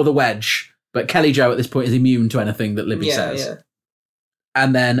draw the wedge, but Kelly Jo at this point is immune to anything that Libby says. Yeah.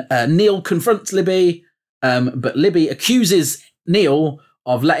 And then Neil confronts Libby, but Libby accuses Neil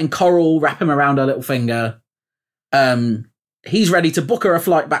of letting Coral wrap him around her little finger. He's ready to book her a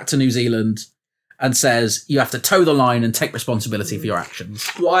flight back to New Zealand, and says, you have to toe the line and take responsibility for your actions.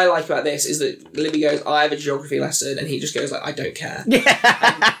 What I like about this is that Libby goes, I have a geography lesson, and he just goes like, I don't care.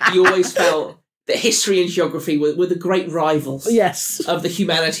 Yeah. And you always felt that history and geography were the great rivals yes. of the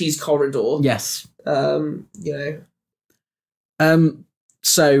humanities corridor. Yes.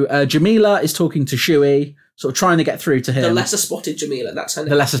 So Jamila is talking to Shuey, sort of trying to get through to him. The lesser spotted Jamila, that's her name.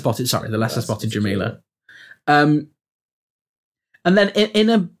 The lesser spotted Jamila. And then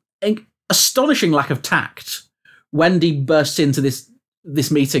in an astonishing lack of tact, Wendy bursts into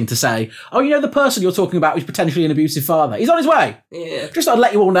this meeting to say, oh, you know the person you're talking about who's potentially an abusive father? He's on his way. Yeah. Just thought I'd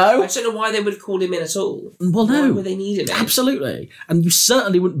let you all know. I don't know why they would have called him in at all. Well, no. Why would they need him in? Absolutely. And you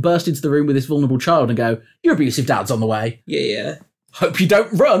certainly wouldn't burst into the room with this vulnerable child and go, your abusive dad's on the way. Yeah. Hope you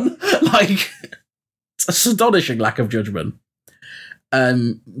don't run. It's astonishing lack of judgment.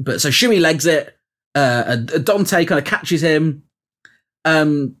 But so Shuey legs it. Dante kind of catches him.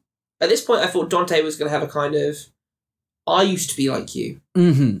 At this point, I thought Dante was going to have a kind of, I used to be like you.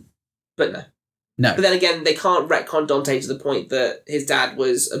 Mm-hmm. But no. No. But then again, they can't retcon Dante to the point that his dad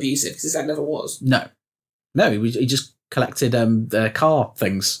was abusive, because his dad never was. No. No, he just collected the car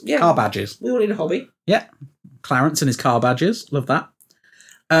things. Yeah. Car badges. We all need a hobby. Yeah. Clarence and his car badges. Love that.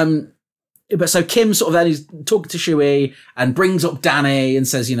 But so Kim sort of then is talking to Shuey and brings up Danny and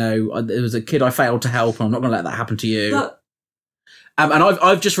says, there was a kid I failed to help, and I'm not going to let that happen to you. But and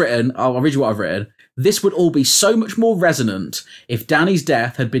I've just written, I'll read you what I've written. This would all be so much more resonant if Danny's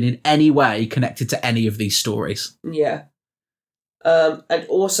death had been in any way connected to any of these stories. Yeah. And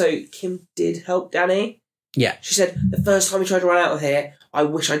also, Kim did help Danny. Yeah. She said, the first time he tried to run out of here, I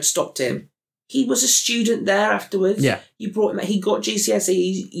wish I'd stopped him. He was a student there afterwards. Yeah. You brought him, he got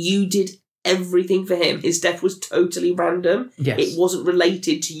GCSEs, you did everything for him. His death was totally random. Yes. It wasn't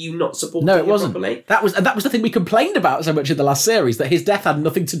related to you not supporting him wasn't. Properly. That was the thing we complained about so much in the last series, that his death had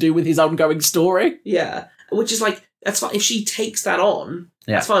nothing to do with his ongoing story. Yeah. Which is like, that's fine. If she takes that on,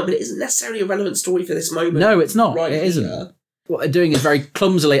 that's fine, but it isn't necessarily a relevant story for this moment. No, it's not. Right, it isn't. What they're doing is very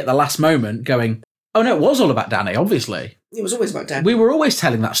clumsily at the last moment going, oh no, it was all about Danny, obviously. It was always about Danny. We were always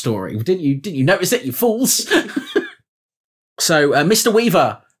telling that story. Didn't you notice it, you fools? So Mr.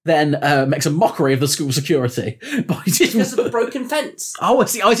 Weaver then makes a mockery of the school security. Because of the broken fence. Oh,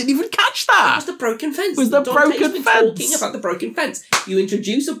 see, I didn't even catch that. It was the broken fence. Dante's been talking about the broken fence. You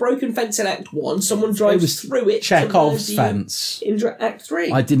introduce a broken fence in Act 1, someone drives through it. Chekhov's fence. In Act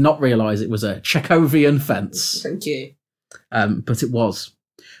 3. I did not realise it was a Chekhovian fence. Thank you. But it was.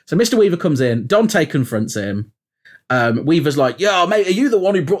 So Mr. Weaver comes in, Dante confronts him. Weaver's like, yeah, mate, are you the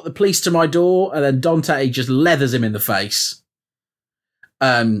one who brought the police to my door? And then Dante just leathers him in the face.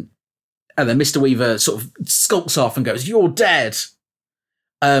 And then Mr. Weaver sort of skulks off and goes, you're dead.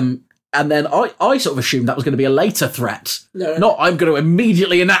 And then I sort of assumed that was going to be a later threat. No. Not, I'm going to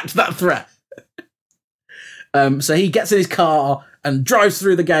immediately enact that threat. So he gets in his car and drives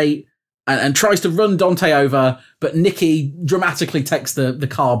through the gate and tries to run Dante over, but Nikki dramatically takes the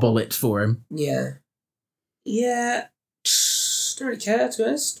car bullet for him. Yeah. Yeah. Don't really care, to be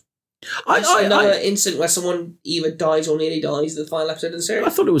honest. Another incident where someone either dies or nearly dies in the final episode of the series.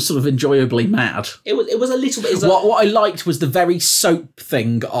 I thought it was sort of enjoyably mad. It was a little bit. What I liked was the very soap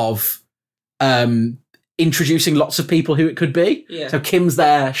thing of introducing lots of people who it could be. Yeah. So Kim's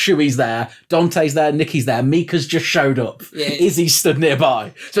there, Shuey's there, Dante's there, Nikki's there, Mika's just showed up. Yeah. Izzy stood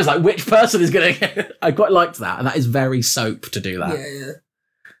nearby. So it's like, which person is going to... I quite liked that, and that is very soap to do that.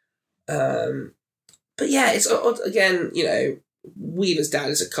 Yeah. But yeah, it's, again, Weaver's dad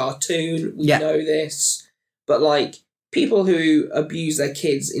is a cartoon. We know this. But, people who abuse their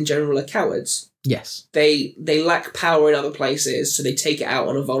kids in general are cowards. Yes. They lack power in other places, so they take it out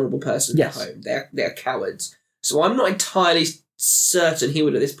on a vulnerable person at home. They're cowards. So I'm not entirely certain he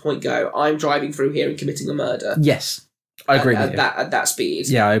would at this point go, I'm driving through here and committing a murder. Yes. I agree with you. At that speed.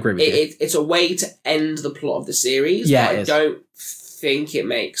 Yeah, I agree with you. It's a way to end the plot of the series, but I don't think it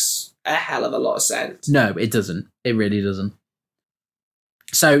makes a hell of a lot of sense. No, it doesn't. It really doesn't.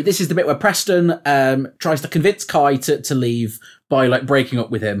 So this is the bit where Preston tries to convince Kai to leave by breaking up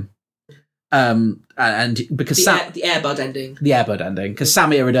with him. And because the Airbud ending. The Airbud ending. Because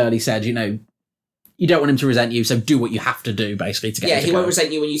Samir had early said, you don't want him to resent you, so do what you have to do, basically, to get him to he go. won't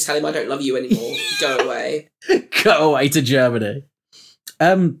resent you when you tell him I don't love you anymore. Go away. Go away to Germany.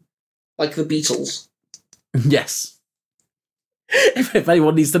 Like the Beatles. Yes. If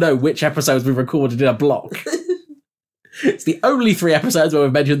anyone needs to know which episodes we've recorded in a block, it's the only 3 episodes where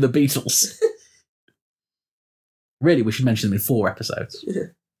we've mentioned the Beatles. Really, we should mention them in 4 episodes.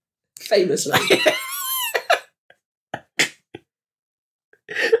 Famously.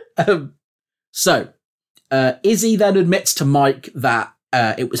 So, Izzy then admits to Mike that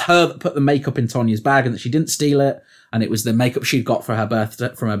it was her that put the makeup in Tonya's bag and that she didn't steal it, and it was the makeup she'd got for her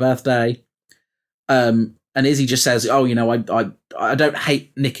birthday from her birthday. And Izzy just says, "Oh, you know, I don't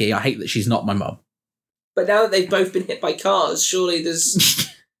hate Nikki. I hate that she's not my mum." But now that they've both been hit by cars, surely there's...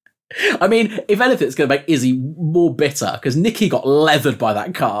 I mean, if anything, it's going to make Izzy more bitter, because Nikki got leathered by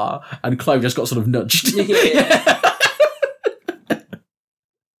that car, and Chloe just got sort of nudged. Yeah.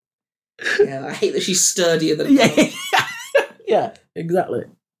 Yeah, I hate that she's sturdier than Yeah, yeah, exactly.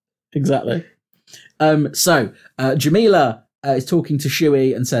 So Jamila is talking to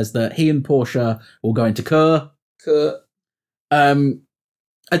Shuey and says that he and Portia will go into Kur.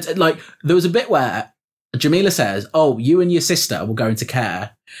 Like, there was a bit where Jamila says, "Oh, you and your sister will go into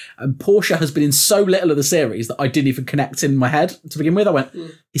care," and Portia has been in so little of the series that I didn't even connect in my head to begin with. I went,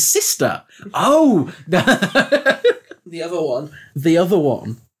 "His sister? Oh, The other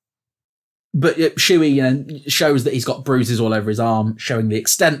one." But Shuey, shows that he's got bruises all over his arm, showing the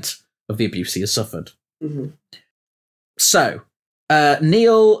extent of the abuse he has suffered. Mm-hmm. So,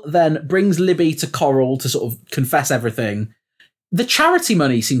 Neil then brings Libby to Coral to sort of confess everything. The charity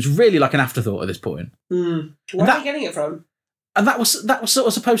money seems really like an afterthought at this point. Where are you getting it from? And that was sort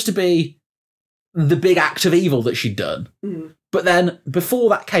of supposed to be the big act of evil that she'd done. Mm. But then, before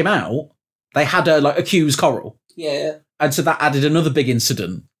that came out, they had her accuse Coral. Yeah. And so that added another big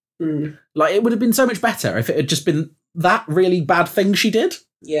incident. Mm. Like, it would have been so much better if it had just been that really bad thing she did.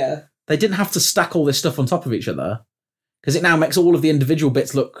 Yeah. They didn't have to stack all this stuff on top of each other, because it now makes all of the individual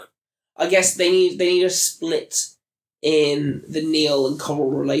bits look... I guess they need a split in the Neil and Coral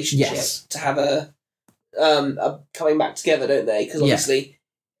relationship to have a coming back together, don't they? Because obviously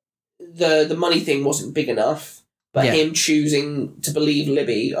the money thing wasn't big enough, but him choosing to believe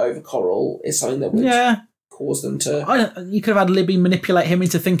Libby over Coral is something that would cause them to... You could have had Libby manipulate him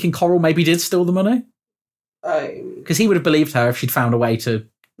into thinking Coral maybe did steal the money. Because he would have believed her if she'd found a way to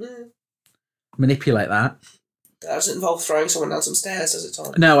manipulate that. That doesn't involve throwing someone down some stairs, does it,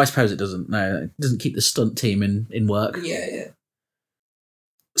 Tom? No, I suppose it doesn't. No, it doesn't keep the stunt team in work. Yeah.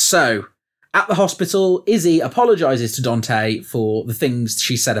 So, at the hospital, Izzy apologises to Dante for the things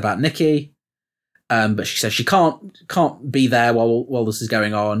she said about Nikki, but she says she can't be there while this is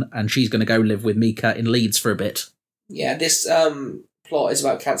going on, and she's going to go live with Mika in Leeds for a bit. Yeah, this plot is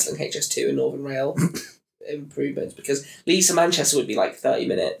about cancelling HS2 and Northern Rail improvements, because Leeds to Manchester would be like 30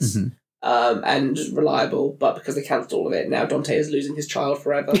 minutes. Mm-hmm. And reliable, but because they cancelled all of it, now Dante is losing his child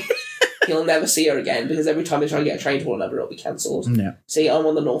forever. He'll never see her again, because every time they try and get a train to one another, it'll be cancelled. Yeah. See, I'm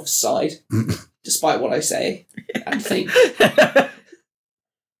on the north side, despite what I say and think.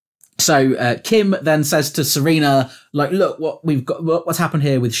 So Kim then says to Serena, like, look, what's happened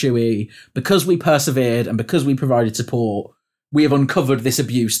here with Shuey. Because we persevered and because we provided support, we have uncovered this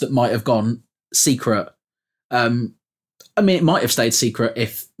abuse that might have gone secret. I mean, it might have stayed secret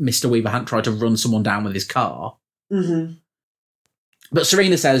if Mr. Weaver hadn't tried to run someone down with his car. Mm-hmm. But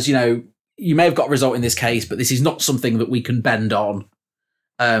Serena says, you may have got a result in this case, but this is not something that we can bend on.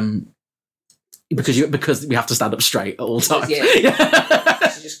 Because we have to stand up straight at all times. Yeah.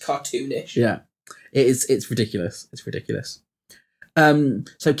 It's just cartoonish. Yeah. It's ridiculous. It's ridiculous.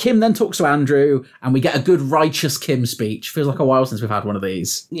 So Kim then talks to Andrew, and we get a good righteous Kim speech. Feels like a while since we've had one of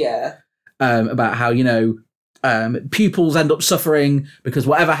these. Yeah. About how, pupils end up suffering because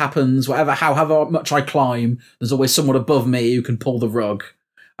whatever happens, however much I climb, there's always someone above me who can pull the rug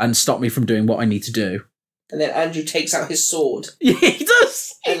and stop me from doing what I need to do. And then Andrew takes out his sword. Yeah, he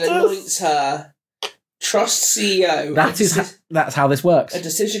does. And anoints her trust CEO. That's how this works. A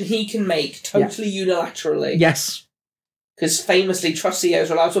decision he can make totally unilaterally. Yes. Because famously, trust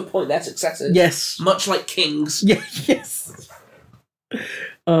CEOs are allowed to appoint their successors. Yes. Much like kings. Yeah, yes.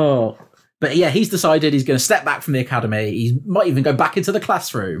 Oh. But yeah, he's decided he's going to step back from the academy. He might even go back into the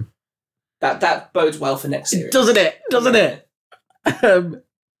classroom. That bodes well for next series. Doesn't it?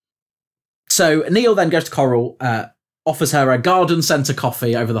 So Neil then goes to Coral, offers her a garden centre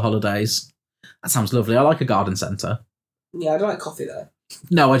coffee over the holidays. That sounds lovely. I like a garden centre. Yeah, I don't like coffee though.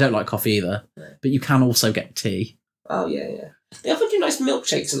 No, I don't like coffee either. No. But you can also get tea. Oh, yeah. They often do nice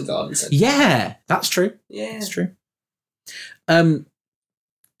milkshakes in the garden centre. Yeah, that's true. Yeah. That's true. And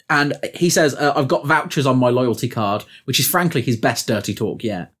he says, I've got vouchers on my loyalty card, which is frankly his best dirty talk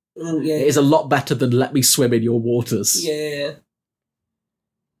yet. Yeah. It is a lot better than let me swim in your waters. Yeah.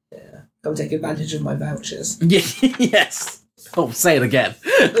 Come take advantage of my vouchers. Yes. Oh, say it again.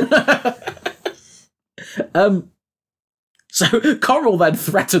 So Coral then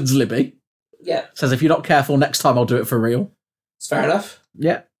threatens Libby. Yeah. Says, if you're not careful, next time I'll do it for real. It's fair enough.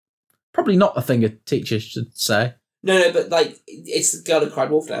 Yeah. Probably not a thing a teacher should say. No, but, like, it's the girl who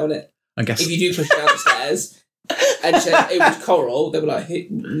cried wolf now, isn't it? I guess. If you do push down the stairs and she said it was Coral, they'll be like,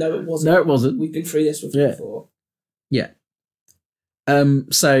 no, it wasn't. No, it wasn't. We've been through this with you before. Yeah.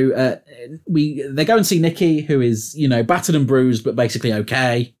 So they go and see Nikki, who is, battered and bruised, but basically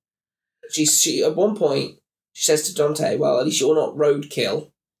okay. She at one point, she says to Dante, well, at least you're not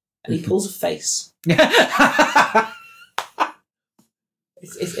roadkill. And he pulls a face.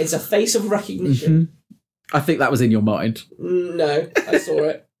 It's a face of recognition. I think that was in your mind. No, I saw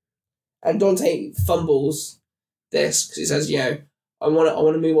it. And Dante fumbles this because he says, I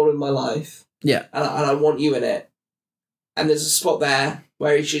want to move on with my life. Yeah. And I want you in it. And there's a spot there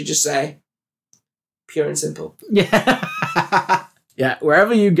where he should just say, pure and simple. Yeah. Yeah,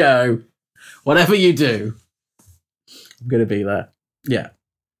 wherever you go, whatever you do, I'm going to be there. Yeah.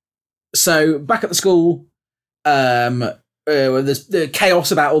 So, back at the school, there's the chaos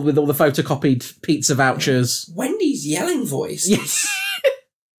with all the photocopied pizza vouchers. Wendy's yelling voice. Yes.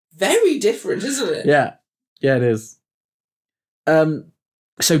 Very different, isn't it? Yeah. Yeah, it is.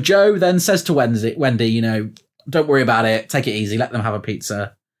 So Joe then says to Wendy, don't worry about it. Take it easy. Let them have a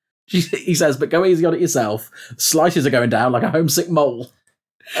pizza. He says, but go easy on it yourself. Slices are going down like a homesick mole.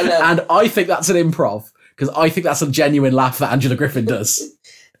 And I think that's an improv, because I think that's a genuine laugh that Angela Griffin does.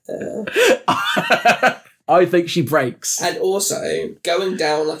 I think she breaks. And also, going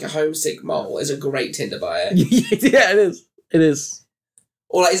down like a homesick mole is a great Tinder bio. Yeah, it is. It is.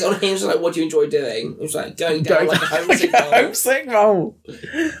 Or like, it's on Hinge, like, what do you enjoy doing? It's like, going down like a homesick mole. Homesick mole.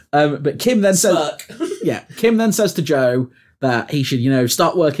 But Kim then says... Kim then says to Joe that he should,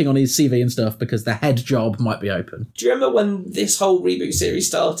 start working on his CV and stuff because the head job might be open. Do you remember when this whole reboot series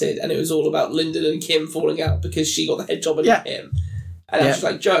started and it was all about Lyndon and Kim falling out because she got the head job and not him? And I was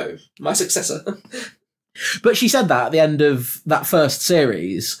like, Joe, my successor. But she said that at the end of that first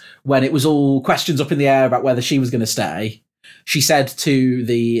series, when it was all questions up in the air about whether she was going to stay, she said to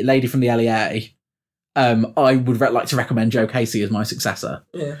the lady from the LEA, I would like to recommend Joe Casey as my successor.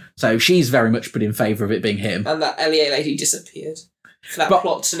 Yeah. So she's very much put in favour of it being him. And that LEA lady disappeared. For that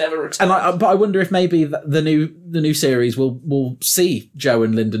plot to never return. But I wonder if maybe the new series will see Joe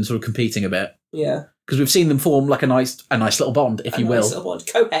and Lyndon sort of competing a bit. Yeah. Because we've seen them form like a nice little bond, if you will. Nice little bond.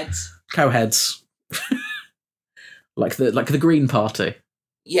 Co-heads. Co-heads. like the Green Party.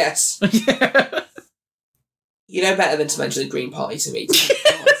 Yes. You know better than to mention the Green Party to me.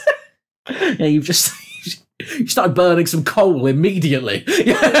 Yeah, you started burning some coal immediately.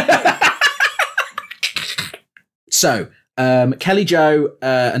 So, Kelly Jo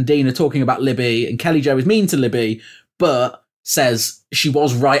and Dean are talking about Libby, and Kelly Jo is mean to Libby, but says she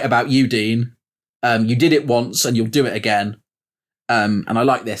was right about you, Dean. You did it once, and you'll do it again. And I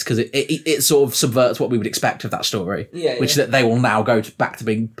like this because it sort of subverts what we would expect of that story, which is that they will now go back to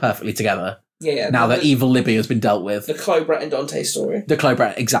being perfectly together. Yeah. Now that evil Libby has been dealt with. The Chloe Brett and Dante story.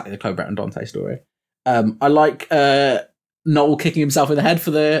 Exactly, the Chloe Brett and Dante story. I like Noel kicking himself in the head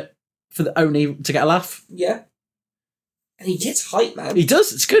for the only to get a laugh. Yeah. And he gets hype, man. He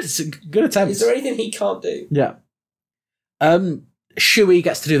does. It's good. It's a good attempt. Is there anything he can't do? Yeah. Shuey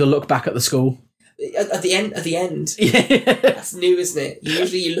gets to do the look back at the school. At the end. Yeah. That's new, isn't it?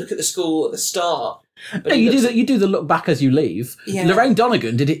 Usually you look at the school at the start. But no, you do the look back as you leave. Yeah. Lorraine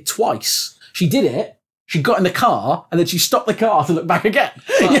Donegan did it twice. She did it, she got in the car, and then she stopped the car to look back again.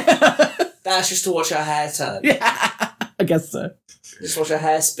 That's just to watch her hair turn. Yeah, I guess so. Just watch her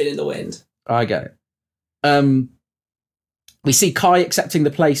hair spin in the wind. I get it. We see Kai accepting the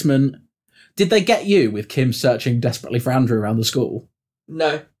placement. Did they get you with Kim searching desperately for Andrew around the school?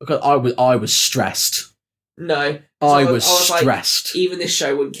 No. Because I was stressed. No. I was stressed. Like, even this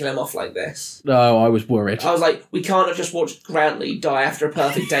show wouldn't kill him off like this. No, I was worried. I was like, we can't have just watched Grantley die after a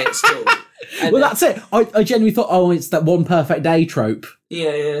perfect day at school. Well, that's it. I genuinely thought, it's that one perfect day trope.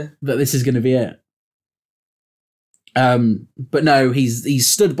 Yeah. That this is going to be it. But no,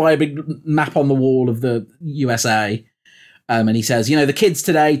 he's stood by a big map on the wall of the USA, and he says, the kids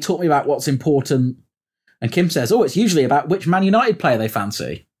today taught me about what's important. And Kim says, it's usually about which Man United player they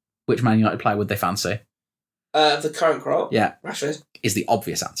fancy. Which Man United player would they fancy? The current crop? Yeah. Rashford. Is the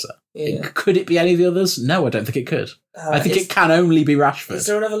obvious answer. Yeah. Could it be any of the others? No, I don't think it could. I think it can only be Rashford. Is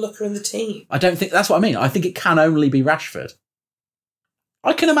there another looker in the team? I don't think... That's what I mean. I think it can only be Rashford.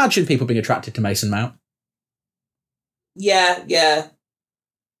 I can imagine people being attracted to Mason Mount. Yeah.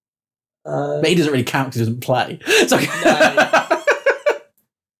 But he doesn't really count because he doesn't play. So... No.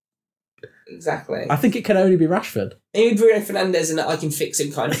 Exactly. I think it can only be Rashford. Maybe Bruno Fernandes in that I can fix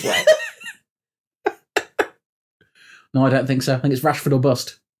him kind of way. No, I don't think so. I think it's Rashford or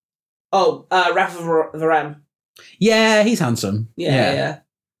bust. Oh, Rafa Varane. Yeah, he's handsome. Yeah.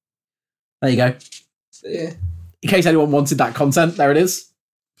 There you go. Yeah. In case anyone wanted that content, there it is.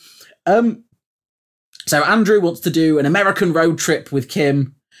 So Andrew wants to do an American road trip with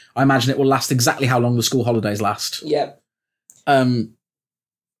Kim. I imagine it will last exactly how long the school holidays last. Yeah. And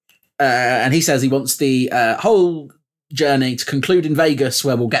he says he wants the whole journey to conclude in Vegas,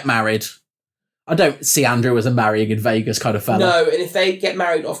 where we'll get married. I don't see Andrew as a marrying in Vegas kind of fella. No, and if they get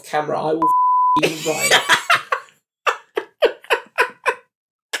married off camera, I will you right.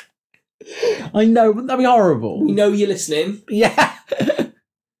 I know, wouldn't that be horrible? We know you're listening. Yeah.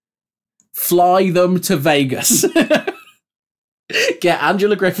 Fly them to Vegas. Get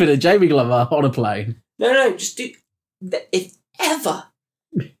Angela Griffin and Jamie Glover on a plane. No, just do... If ever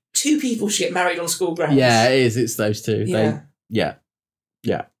two people should get married on school grounds... Yeah, it is. It's those two. Yeah. Yeah.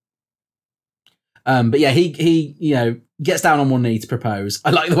 But yeah, he gets down on one knee to propose. I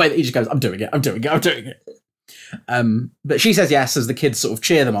like the way that he just goes, I'm doing it. But she says yes as the kids sort of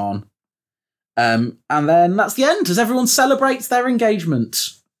cheer them on. And then that's the end as everyone celebrates their engagement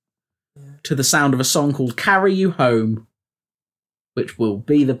to the sound of a song called Carry You Home, which will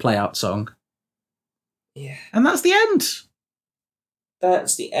be the play-out song. Yeah. And that's the end.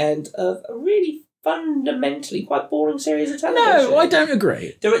 That's the end of a really fundamentally quite boring series of television. No, I don't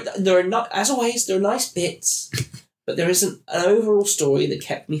agree. There are not, as always, there are nice bits, but there isn't an overall story that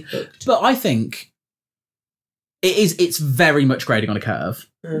kept me hooked. But I think it's very much grading on a curve.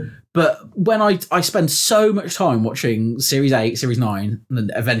 But when I spend so much time watching Series 8, Series 9, and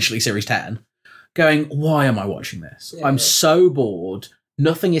then eventually Series 10, going, why am I watching this? Yeah. I'm so bored.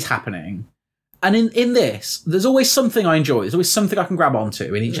 Nothing is happening. And in this, there's always something I enjoy. There's always something I can grab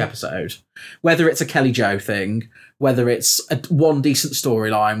onto in each episode. Whether it's a Kelly Joe thing, whether it's one decent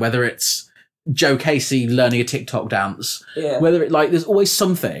storyline, whether it's Joe Casey learning a TikTok dance, whether there's always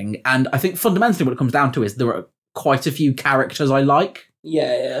something. And I think fundamentally what it comes down to is there are quite a few characters I like.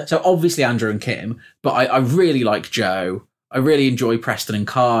 Yeah. So obviously Andrew and Kim, but I really like Joe. I really enjoy Preston and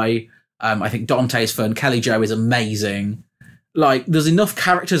Kai. I think Dante's fun. Kelly Joe is amazing. There's enough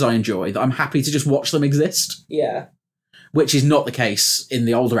characters I enjoy that I'm happy to just watch them exist. Yeah. Which is not the case in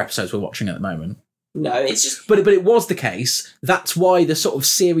the older episodes we're watching at the moment. No, it's just... But it was the case. That's why the sort of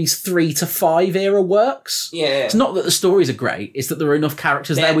series 3 to 5 era works. Yeah. It's not that the stories are great, it's that there are enough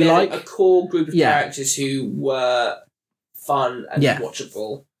characters there we like. A core group of characters who were fun and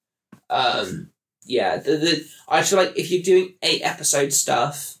watchable. I feel like if you're doing 8 episode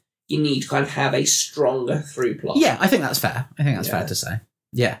stuff, you need to kind of have a stronger through plot. Yeah, I think that's fair. I think that's fair to say.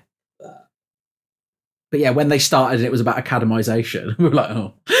 Yeah. But yeah, when they started and it was about academization, we were like,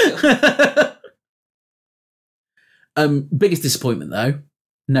 oh. Biggest disappointment, though,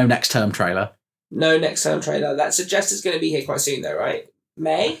 no next term trailer. No next term trailer. That suggests it's going to be here quite soon, though, right?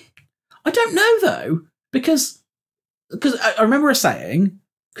 May? I don't know, though, because I remember us saying,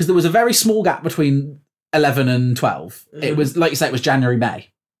 because there was a very small gap between 11 and 12. Mm-hmm. It was, like you say, it was January, May.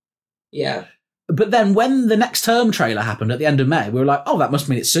 Yeah. But then when the next term trailer happened at the end of May, we were like, oh, that must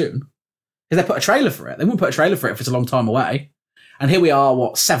mean it's soon. Because they put a trailer for it. They wouldn't put a trailer for it if it's a long time away. And here we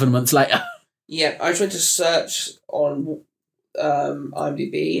are, 7 months later? Yeah, I just went to search on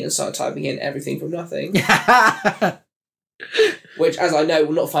IMDb and started typing in everything from nothing. Which, as I know,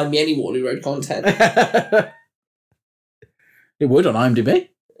 will not find me any Waterloo Road content. It would on IMDb.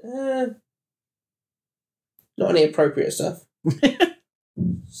 Not any appropriate stuff.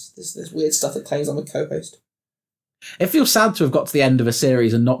 This weird stuff that claims I'm a co-host. It feels sad to have got to the end of a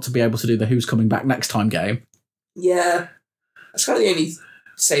series and not to be able to do the Who's Coming Back Next Time game. Yeah. That's kind of the only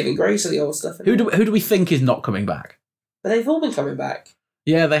saving grace of the old stuff. Who do we think is not coming back? But they've all been coming back.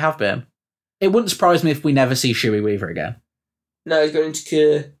 Yeah, they have been. It wouldn't surprise me if we never see Shuey Weaver again. No, he's going to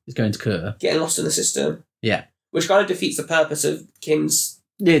Kur. He's going to Kur. Getting lost in the system. Yeah. Which kind of defeats the purpose of Kim's...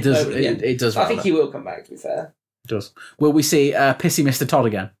 Yeah, it does. It does. I think he will come back, to be fair. It does. Will we see Pissy Mr. Todd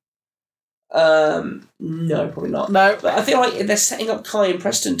again? No, probably not. No. But I feel like they're setting up Kai and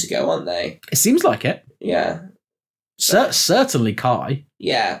Preston to go, aren't they? It seems like it. Yeah. Certainly Kai.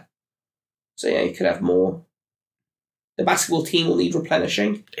 Yeah. So, yeah, you could have more. The basketball team will need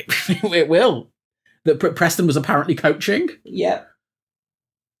replenishing. It will. That Preston was apparently coaching. Yeah.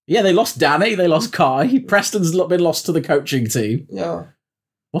 Yeah, they lost Danny, they lost Kai. Preston's been lost to the coaching team. Yeah.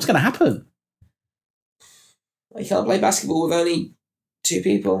 What's going to happen? You can't play basketball with only 2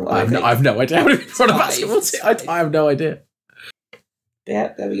 people. I have no idea how to run a basketball team. I have no idea.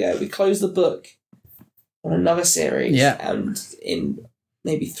 Yeah, there we go. We close the book on another series. Yeah. And in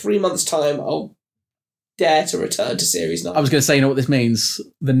maybe 3 months' time, I'll dare to return to Series 9. I was going to say, you know what this means?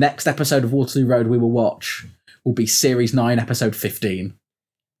 The next episode of Waterloo Road we will watch will be Series 9, Episode 15.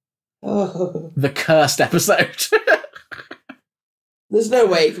 Oh. The cursed episode. There's no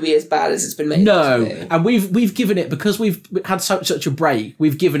way it could be as bad as it's been made. No, and we've given it, because we've had such a break,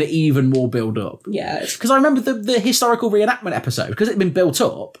 we've given it even more build-up. Yeah. Because I remember the historical reenactment episode, because it'd been built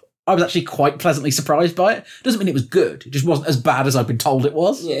up, I was actually quite pleasantly surprised by it. Doesn't mean it was good, it just wasn't as bad as I've been told it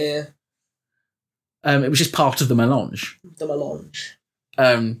was. Yeah. It was just part of the melange. The melange.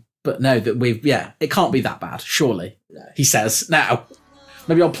 But no, it can't be that bad, surely. No. He says. Now,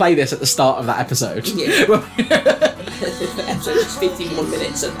 maybe I'll play this at the start of that episode. Yeah. The episode is 51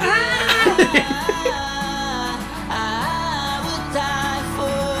 minutes and... I would die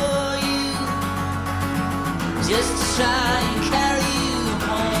for you, just to try and catch